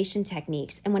compensation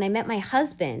techniques. And when I met my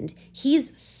husband,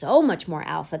 he's so much more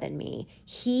alpha than me.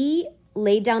 He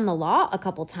laid down the law a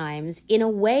couple times in a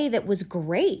way that was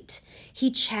great. He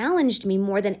challenged me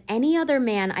more than any other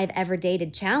man I've ever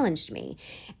dated challenged me.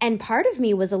 And part of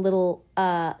me was a little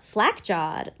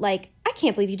slack-jawed, like, I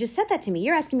can't believe you just said that to me.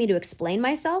 You're asking me to explain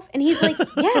myself? And he's like,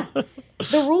 yeah,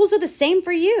 the rules are the same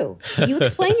for you. You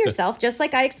explain yourself just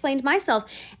like I explained myself.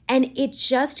 And it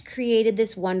just created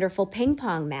this wonderful ping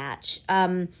pong match.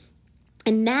 And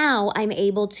now I'm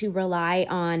able to rely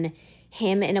on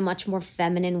him in a much more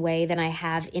feminine way than I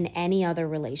have in any other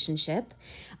relationship.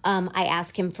 I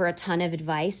ask him for a ton of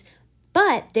advice,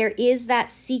 but there is that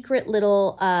secret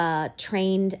little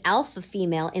trained alpha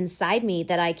female inside me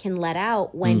that I can let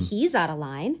out when he's out of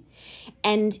line.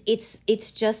 And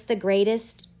it's just the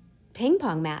greatest ping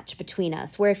pong match between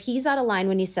us, where if he's out of line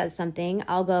when he says something,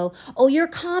 I'll go, oh, you're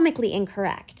comically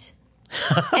incorrect.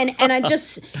 and I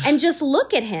just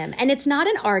look at him, and it's not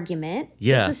an argument.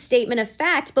 Yeah. It's a statement of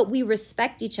fact, but we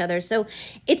respect each other. So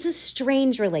it's a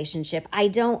strange relationship.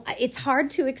 It's hard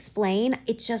to explain.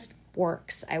 It just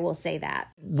works. I will say that.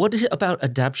 What is it about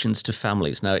adaptations to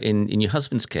families? Now, in your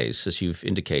husband's case, as you've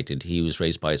indicated, he was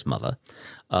raised by his mother.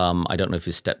 I don't know if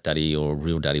his stepdaddy or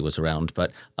real daddy was around,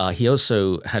 but he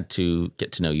also had to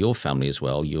get to know your family as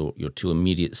well, your two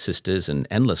immediate sisters and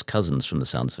endless cousins from the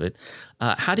sounds of it.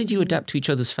 How did you adapt to each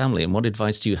other's family, and what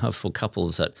advice do you have for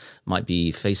couples that might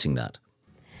be facing that?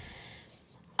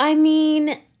 I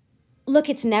mean, look,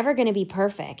 it's never going to be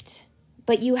perfect,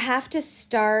 but you have to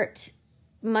start,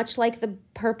 much like the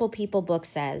Purple People book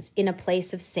says, in a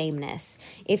place of sameness.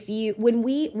 When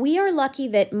we are lucky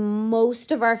that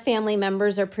most of our family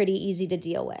members are pretty easy to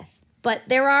deal with. But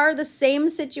there are the same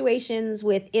situations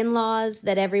with in-laws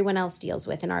that everyone else deals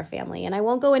with in our family. And I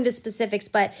won't go into specifics,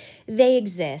 but they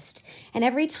exist. And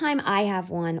every time I have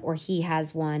one or he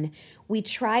has one, we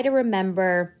try to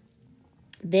remember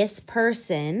this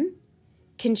person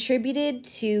contributed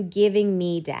to giving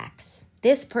me Dax.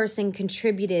 This person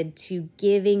contributed to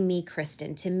giving me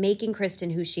Kristen, to making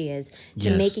Kristen who she is,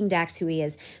 to making Dax who he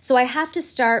is. So I have to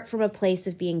start from a place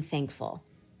of being thankful,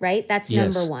 right? That's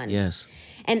number one. Yes.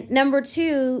 And number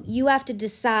two, you have to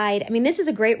decide. I mean, this is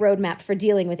a great roadmap for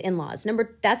dealing with in-laws.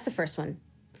 That's the first one,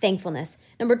 thankfulness.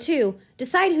 Number two,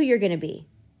 decide who you're going to be.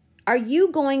 Are you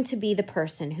going to be the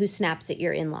person who snaps at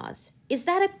your in-laws? Is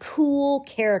that a cool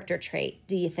character trait,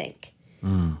 do you think?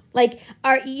 Like,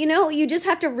 you just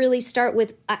have to really start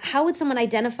with, how would someone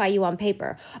identify you on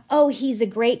paper? Oh, he's a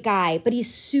great guy, but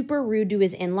he's super rude to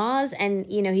his in-laws, and,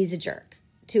 he's a jerk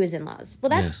to his in-laws.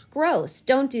 Well, that's gross.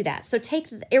 Don't do that. So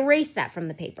erase that from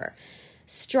the paper.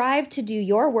 Strive to do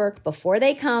your work before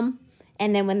they come,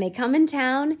 and then when they come in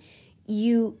town,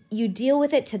 you deal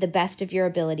with it to the best of your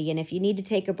ability. And if you need to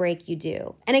take a break, you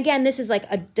do. And again, this is like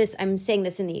I'm saying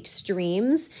this in the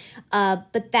extremes,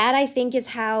 but that I think is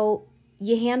how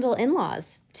you handle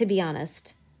in-laws, to be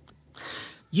honest.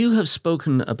 You have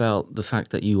spoken about the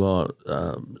fact that you are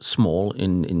small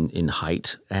in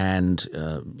height, and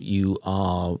you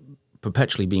are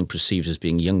perpetually being perceived as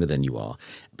being younger than you are.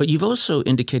 But you've also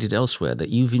indicated elsewhere that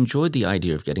you've enjoyed the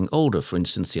idea of getting older. For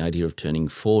instance, the idea of turning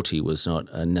 40 was not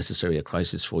necessarily a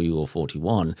crisis for you, or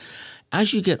 41.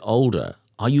 As you get older,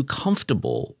 are you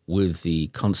comfortable with the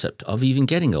concept of even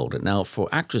getting older? Now, for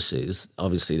actresses,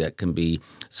 obviously that can be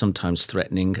sometimes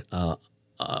threatening,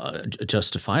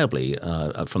 justifiably,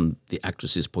 from the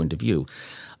actress's point of view.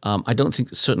 I don't think,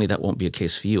 certainly that won't be a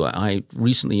case for you. I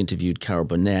recently interviewed Carol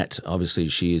Burnett. Obviously,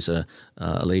 she is a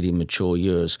lady in mature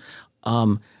years.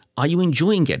 Are you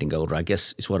enjoying getting older, I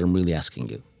guess is what I'm really asking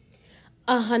you.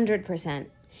 100%.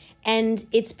 And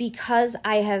it's because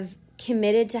I have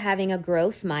committed to having a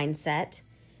growth mindset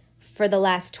for the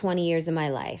last 20 years of my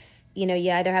life. You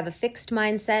either have a fixed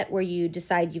mindset where you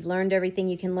decide you've learned everything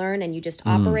you can learn and you just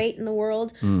operate in the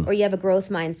world, or you have a growth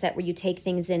mindset where you take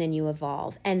things in and you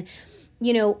evolve. And,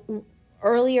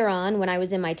 earlier on when I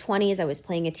was in my 20s, I was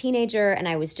playing a teenager and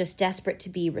I was just desperate to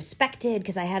be respected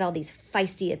because I had all these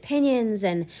feisty opinions.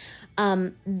 And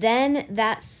then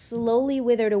that slowly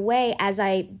withered away as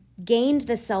I gained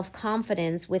the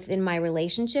self-confidence within my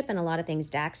relationship and a lot of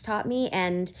things Dax taught me,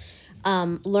 and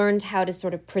learned how to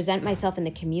sort of present myself in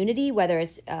the community, whether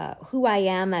it's who I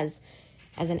am as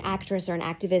an actress or an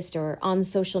activist or on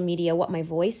social media, what my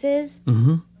voice is.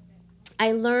 Mm-hmm.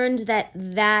 I learned that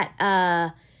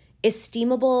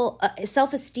esteemable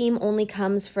self-esteem only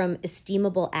comes from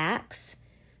esteemable acts.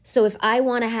 So if I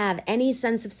want to have any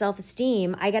sense of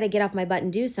self-esteem, I got to get off my butt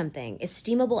and do something.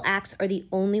 Esteemable acts are the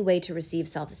only way to receive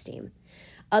self-esteem.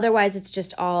 Otherwise, it's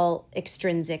just all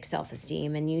extrinsic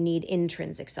self-esteem, and you need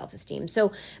intrinsic self-esteem.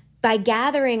 So by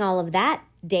gathering all of that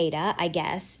data, I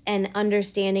guess, and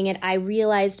understanding it, I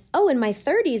realized, in my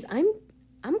 30s,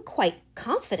 I'm quite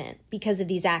confident because of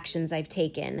these actions I've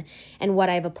taken and what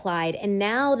I've applied. And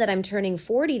now that I'm turning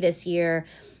 40 this year,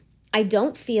 I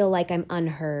don't feel like I'm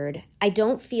unheard. I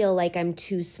don't feel like I'm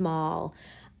too small.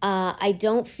 I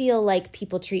don't feel like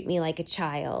people treat me like a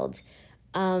child.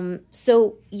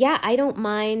 So yeah, I don't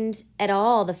mind at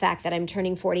all the fact that I'm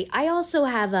turning 40. I also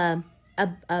have a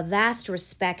vast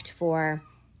respect for,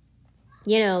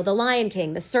 The Lion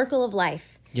King, the circle of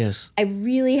life. Yes. I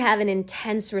really have an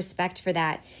intense respect for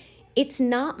that. It's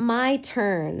not my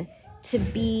turn to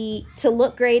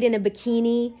look great in a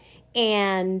bikini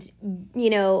and,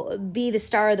 be the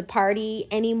star of the party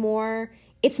anymore.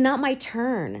 It's not my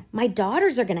turn. My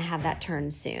daughters are going to have that turn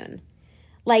soon.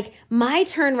 Like, my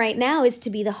turn right now is to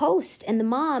be the host and the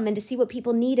mom and to see what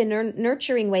people need in a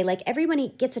nurturing way. Like, everybody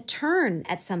gets a turn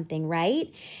at something,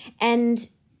 right? And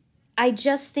I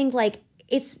just think,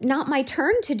 it's not my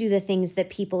turn to do the things that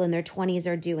people in their 20s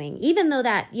are doing, even though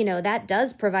that, that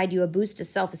does provide you a boost of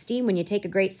self-esteem when you take a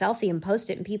great selfie and post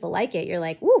it and people like it. You're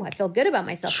like, ooh, I feel good about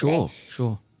myself today.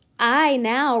 Sure. I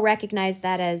now recognize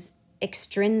that as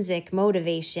extrinsic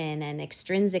motivation and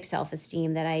extrinsic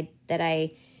self-esteem that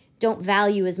I don't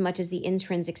value as much as the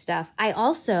intrinsic stuff. I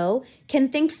also can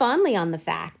think fondly on the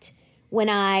fact when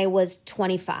I was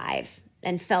 25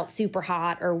 and felt super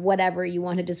hot, or whatever you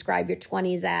want to describe your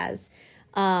 20s as,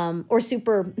 or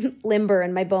super limber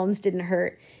and my bones didn't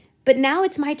hurt. But now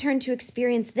it's my turn to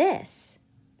experience this,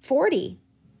 40,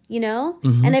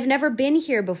 Mm-hmm. And I've never been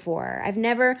here before.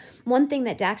 One thing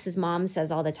that Dax's mom says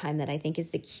all the time that I think is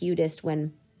the cutest,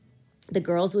 when the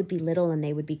girls would be little and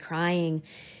they would be crying,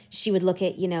 she would look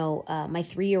at, my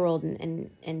 3-year-old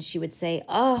and she would say,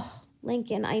 "Oh,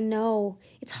 Lincoln, I know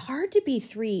it's hard to be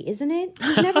 3, isn't it?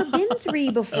 You've never been 3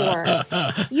 before.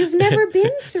 You've never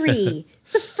been 3.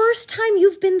 It's the first time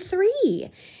you've been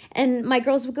 3. And my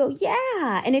girls would go,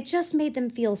 yeah. And it just made them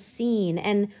feel seen.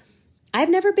 And I've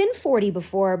never been 40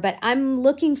 before, but I'm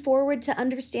looking forward to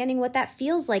understanding what that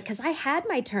feels like, because I had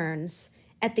my turns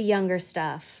at the younger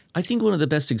stuff. I think one of the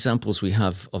best examples we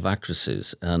have of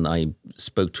actresses, and I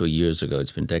spoke to her years ago,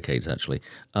 it's been decades actually,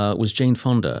 was Jane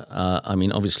Fonda.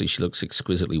 Obviously she looks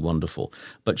exquisitely wonderful,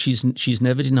 but she's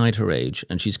never denied her age,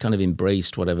 and she's kind of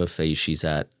embraced whatever phase she's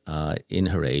at in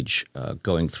her age,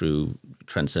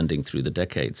 transcending through the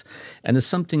decades. And there's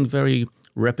something very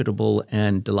reputable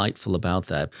and delightful about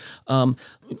that.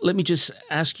 Let me just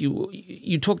ask you,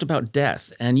 you talked about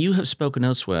death, and you have spoken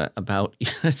elsewhere about,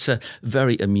 it's a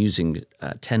very amusing,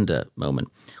 tender moment,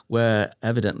 where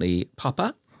evidently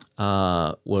Papa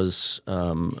was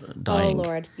dying. Oh,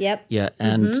 Lord. Yep. Yeah,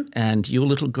 and your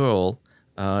little girl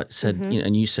said,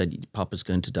 and you said Papa's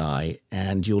going to die,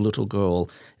 and your little girl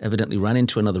evidently ran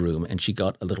into another room and she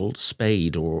got a little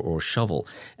spade or shovel.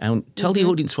 And tell the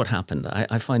audience what happened.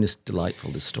 I find this delightful,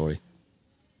 this story.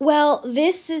 Well,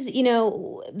 this is,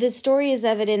 the story is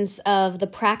evidence of the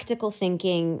practical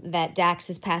thinking that Dax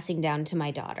is passing down to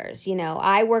my daughters.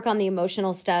 I work on the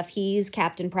emotional stuff. He's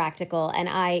Captain Practical, and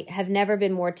I have never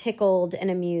been more tickled and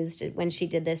amused when she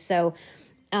did this. So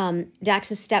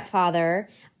Dax's stepfather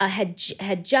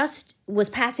was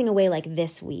passing away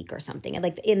this week or something,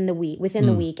 within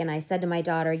the week. And I said to my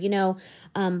daughter,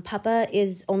 Papa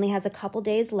only has a couple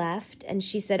days left. And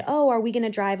she said, "Oh, are we going to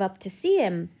drive up to see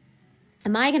him?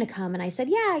 Am I going to come?" And I said,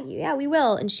 yeah, we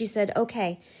will. And she said,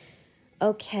 okay.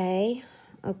 And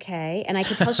I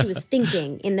could tell she was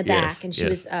thinking in the back. And she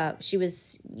was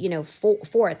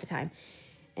 4 at the time.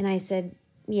 And I said,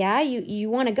 yeah, you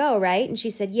want to go, right? And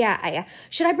she said, yeah.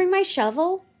 Should I bring my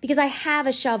shovel? Because I have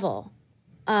a shovel.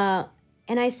 And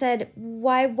I said,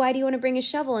 why do you want to bring a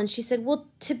shovel? And she said, well,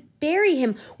 to bury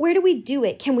him. Where do we do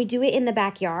it? Can we do it in the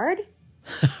backyard?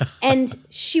 And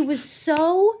she was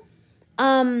so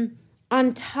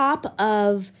on top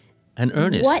of and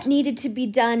earnest what needed to be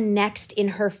done next in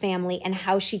her family and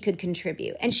how she could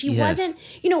contribute. And she wasn't,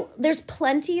 there's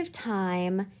plenty of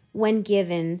time when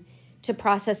given to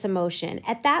process emotion.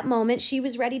 At that moment, she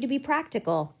was ready to be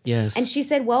practical. Yes. And she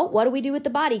said, well, what do we do with the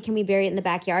body? Can we bury it in the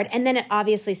backyard? And then it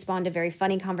obviously spawned a very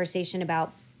funny conversation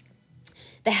about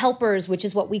the helpers, which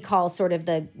is what we call sort of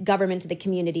the government of the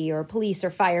community, or police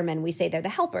or firemen. We say they're the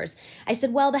helpers. I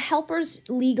said, well, the helpers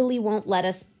legally won't let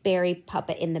us bury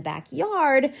Papa in the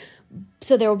backyard,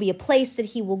 so there will be a place that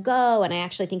he will go, and I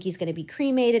actually think he's going to be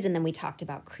cremated. And then we talked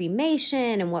about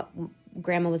cremation and what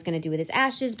grandma was going to do with his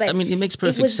ashes. But I mean, it makes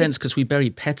perfect sense because we bury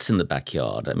pets in the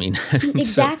backyard. I mean,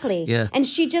 exactly. So, yeah. And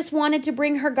she just wanted to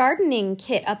bring her gardening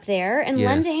kit up there and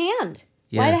lend a hand.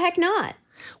 Why the heck not?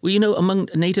 Well, among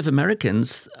Native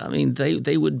Americans, I mean,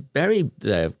 they would bury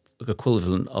their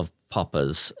equivalent of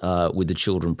poppers with the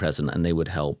children present, and they would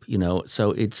help.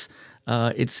 So it's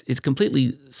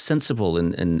completely sensible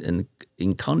and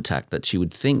in contact that she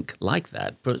would think like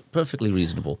that. Perfectly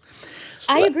reasonable.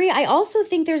 I agree. I also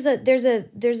think there's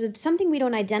a something we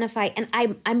don't identify, and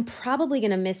I'm probably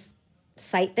going to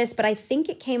miscite this, but I think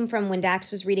it came from when Dax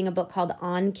was reading a book called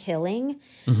On Killing.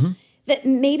 Mm-hmm. That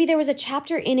maybe there was a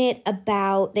chapter in it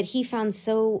about that he found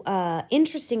so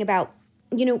interesting about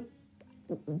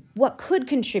what could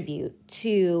contribute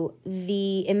to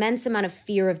the immense amount of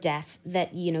fear of death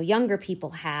that, younger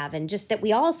people have, and just that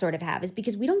we all sort of have, is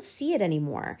because we don't see it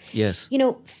anymore. Yes.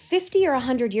 50 or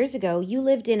 100 years ago, you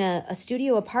lived in a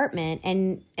studio apartment,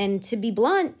 and to be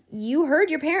blunt, you heard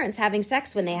your parents having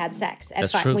sex when they had sex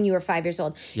when you were 5 years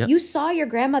old. Yep. You saw your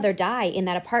grandmother die in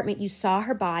that apartment. You saw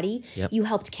her body. Yep. You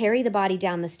helped carry the body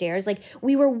down the stairs. Like,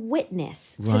 we were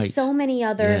witness to so many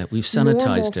other we've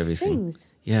sanitized everything. Things.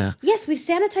 Yeah. Yes, we've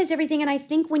sanitized everything, and I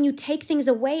think when you take things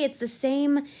away, it's the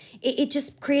same. It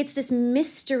just creates this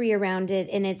mystery around it,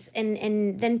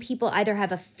 and then people either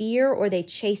have a fear or they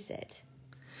chase it.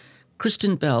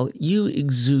 Kristen Bell, you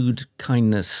exude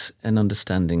kindness and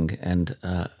understanding and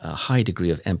a high degree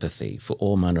of empathy for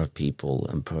all manner of people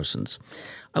and persons.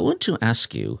 I want to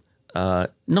ask you,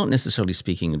 not necessarily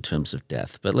speaking in terms of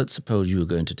death, but let's suppose you were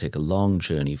going to take a long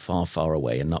journey far, far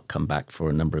away and not come back for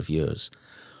a number of years.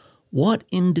 What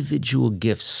individual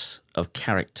gifts of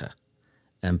character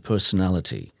and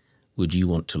personality would you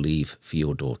want to leave for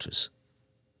your daughters?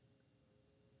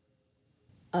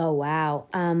 Oh, wow.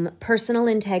 Personal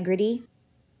integrity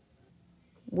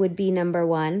would be number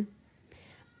one.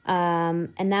 And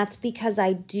that's because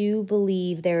I do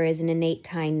believe there is an innate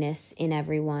kindness in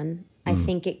everyone. I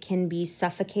think it can be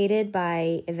suffocated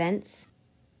by events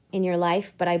in your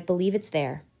life, but I believe it's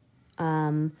there.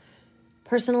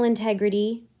 Personal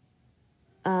integrity,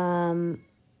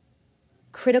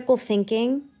 critical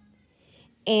thinking,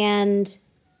 and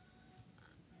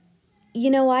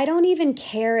I don't even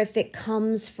care if it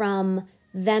comes from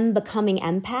them becoming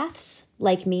empaths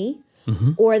like me,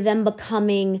 or them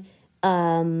becoming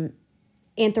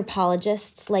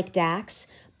anthropologists like Dax,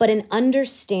 but an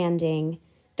understanding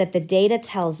that the data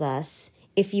tells us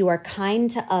if you are kind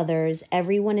to others,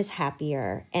 everyone is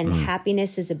happier, and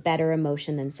happiness is a better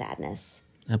emotion than sadness.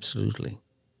 Absolutely.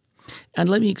 And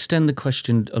let me extend the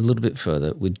question a little bit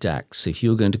further with Dax. If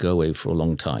you were going to go away for a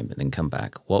long time and then come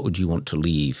back, what would you want to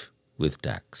leave with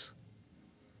Dax?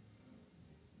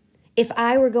 If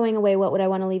I were going away, what would I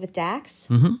want to leave with Dax?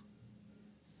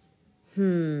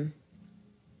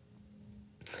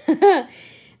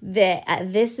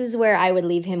 This is where I would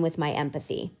leave him with my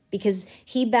empathy, because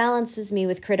he balances me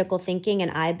with critical thinking,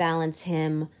 and I balance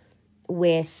him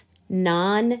with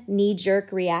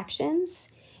non-knee-jerk reactions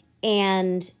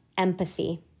and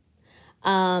empathy.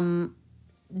 How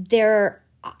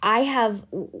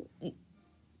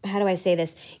do I say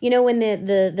this? When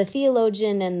the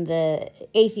theologian and the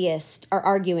atheist are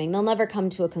arguing, they'll never come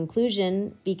to a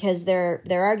conclusion because they're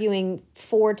arguing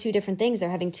for two different things. They're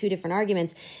having two different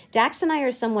arguments. Dax and I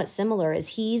are somewhat similar, as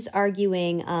he's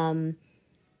arguing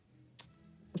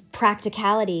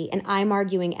practicality and I'm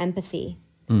arguing empathy.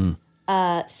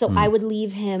 I would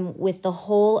leave him with the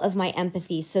whole of my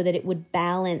empathy so that it would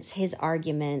balance his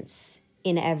arguments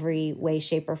in every way,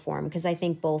 shape, or form, because I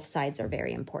think both sides are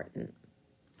very important.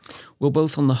 Well,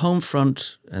 both on the home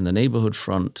front and the neighborhood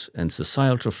front and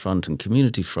societal front and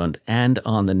community front and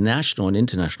on the national and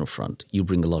international front, you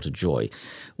bring a lot of joy.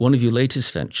 One of your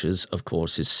latest ventures, of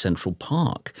course, is Central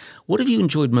Park. What have you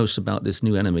enjoyed most about this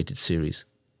new animated series?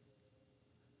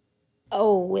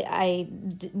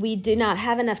 We do not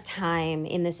have enough time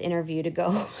in this interview to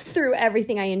go through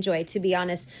everything I enjoy, to be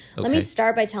honest. Okay. Let me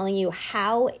start by telling you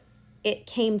how it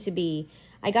came to be.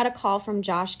 I got a call from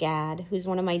Josh Gad, who's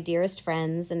one of my dearest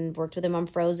friends, and worked with him on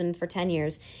Frozen for 10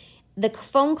 years. The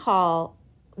phone call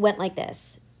went like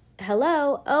this.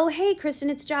 Hello. Oh, hey, Kristen,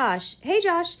 it's Josh. Hey,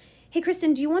 Josh. Hey,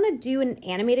 Kristen, do you want to do an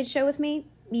animated show with me?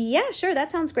 Yeah, sure.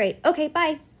 That sounds great. Okay,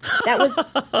 bye. That was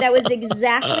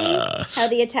exactly how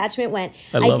the attachment went.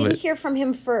 I didn't hear from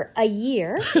him for a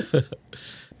year.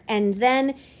 And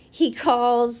then he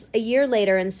calls a year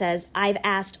later and says, I've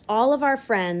asked all of our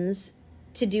friends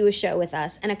to do a show with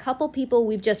us, and a couple people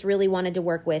we've just really wanted to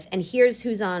work with, and here's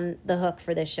who's on the hook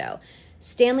for this show.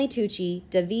 Stanley Tucci,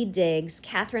 Daveed Diggs,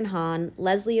 Catherine Hahn,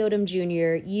 Leslie Odom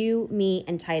Jr., you, me,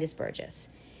 and Titus Burgess.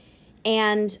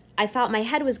 And I thought my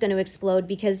head was going to explode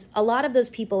because a lot of those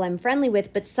people I'm friendly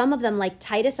with, but some of them, like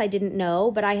Titus, I didn't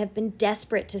know, but I have been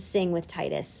desperate to sing with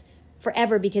Titus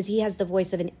forever because he has the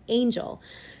voice of an angel.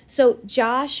 So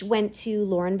Josh went to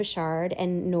Lauren Bouchard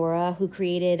and Nora, who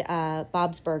created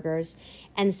Bob's Burgers,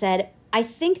 and said, I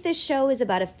think this show is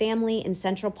about a family in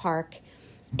Central Park,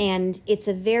 and it's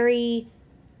a very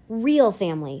real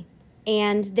family,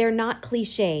 and they're not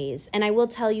cliches. And I will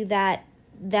tell you that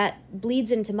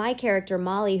bleeds into my character,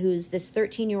 Molly, who's this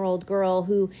 13-year-old girl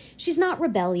who, she's not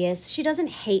rebellious. She doesn't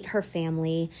hate her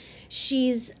family.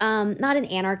 She's not an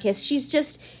anarchist. She's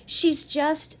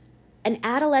just an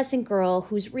adolescent girl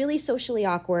who's really socially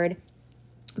awkward,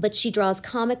 but she draws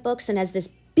comic books and has this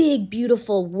big,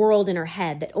 beautiful world in her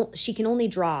head that she can only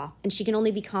draw, and she can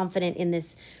only be confident in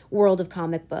this world of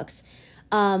comic books.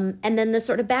 And then the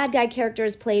sort of bad guy character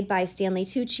is played by Stanley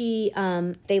Tucci.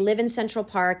 They live in Central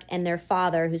Park, and their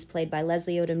father, who's played by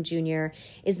Leslie Odom Jr.,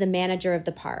 is the manager of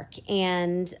the park.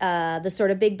 And the sort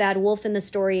of big bad wolf in the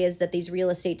story is that these real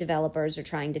estate developers are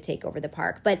trying to take over the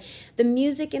park. But the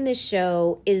music in this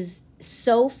show is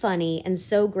so funny and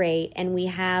so great. And we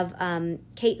have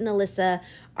Kate and Alyssa,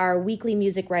 our weekly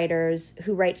music writers,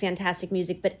 who write fantastic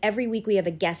music, but every week we have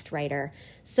a guest writer.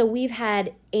 So we've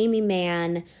had Amy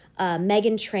Mann,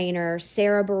 Megan Trainor,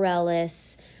 Sarah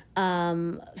Bareilles,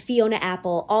 Fiona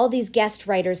Apple, all these guest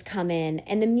writers come in,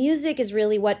 and the music is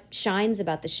really what shines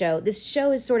about the show. This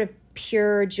show is sort of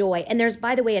pure joy. And there's,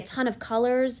 by the way, a ton of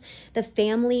colors. The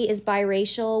family is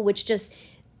biracial, which just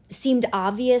seemed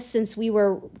obvious since we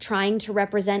were trying to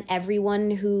represent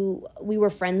everyone who we were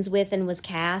friends with and was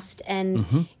cast.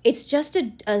 And it's just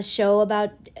a show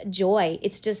about joy.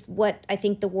 It's just what I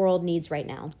think the world needs right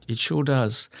now. It sure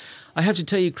does. I have to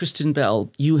tell you, Kristen Bell,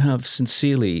 you have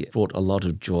sincerely brought a lot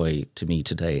of joy to me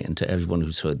today and to everyone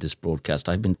who's heard this broadcast.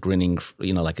 I've been grinning,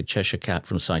 like a Cheshire cat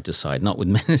from side to side, not with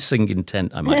menacing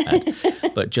intent, I might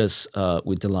add, but just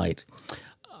with delight.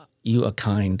 You are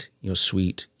kind, you're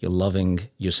sweet, you're loving,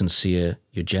 you're sincere,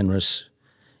 you're generous,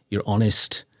 you're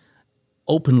honest,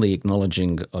 openly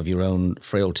acknowledging of your own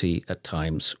frailty at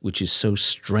times, which is so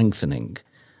strengthening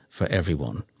for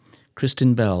everyone.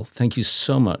 Kristen Bell, thank you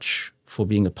so much for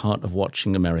being a part of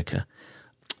Watching America.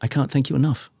 I can't thank you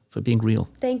enough for being real.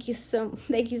 Thank you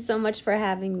so much for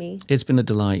having me. It's been a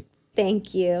delight.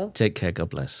 Thank you. Take care. God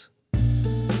bless.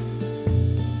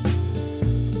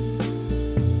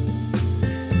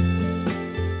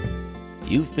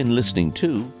 You've been listening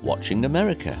to Watching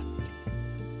America.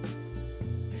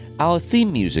 Our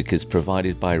theme music is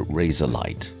provided by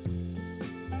Razorlight.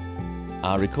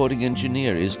 Our recording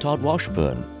engineer is Todd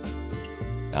Washburn.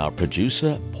 Our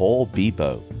producer, Paul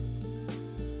Bebo.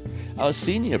 Our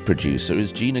senior producer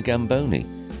is Gina Gamboni.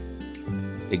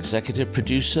 Executive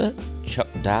producer, Chuck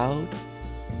Dowd.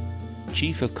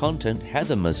 Chief of Content,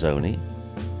 Heather Mazzoni.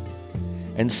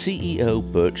 And CEO,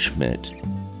 Bert Schmidt.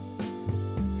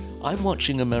 I'm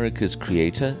Watching America's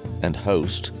creator and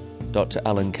host, Dr.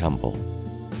 Alan Campbell.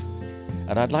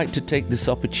 And I'd like to take this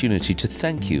opportunity to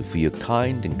thank you for your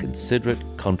kind and considerate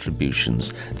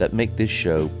contributions that make this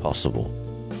show possible.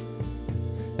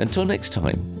 Until next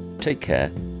time, take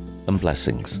care and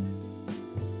blessings.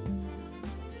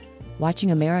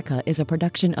 Watching America is a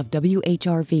production of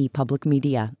WHRV Public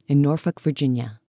Media in Norfolk, Virginia.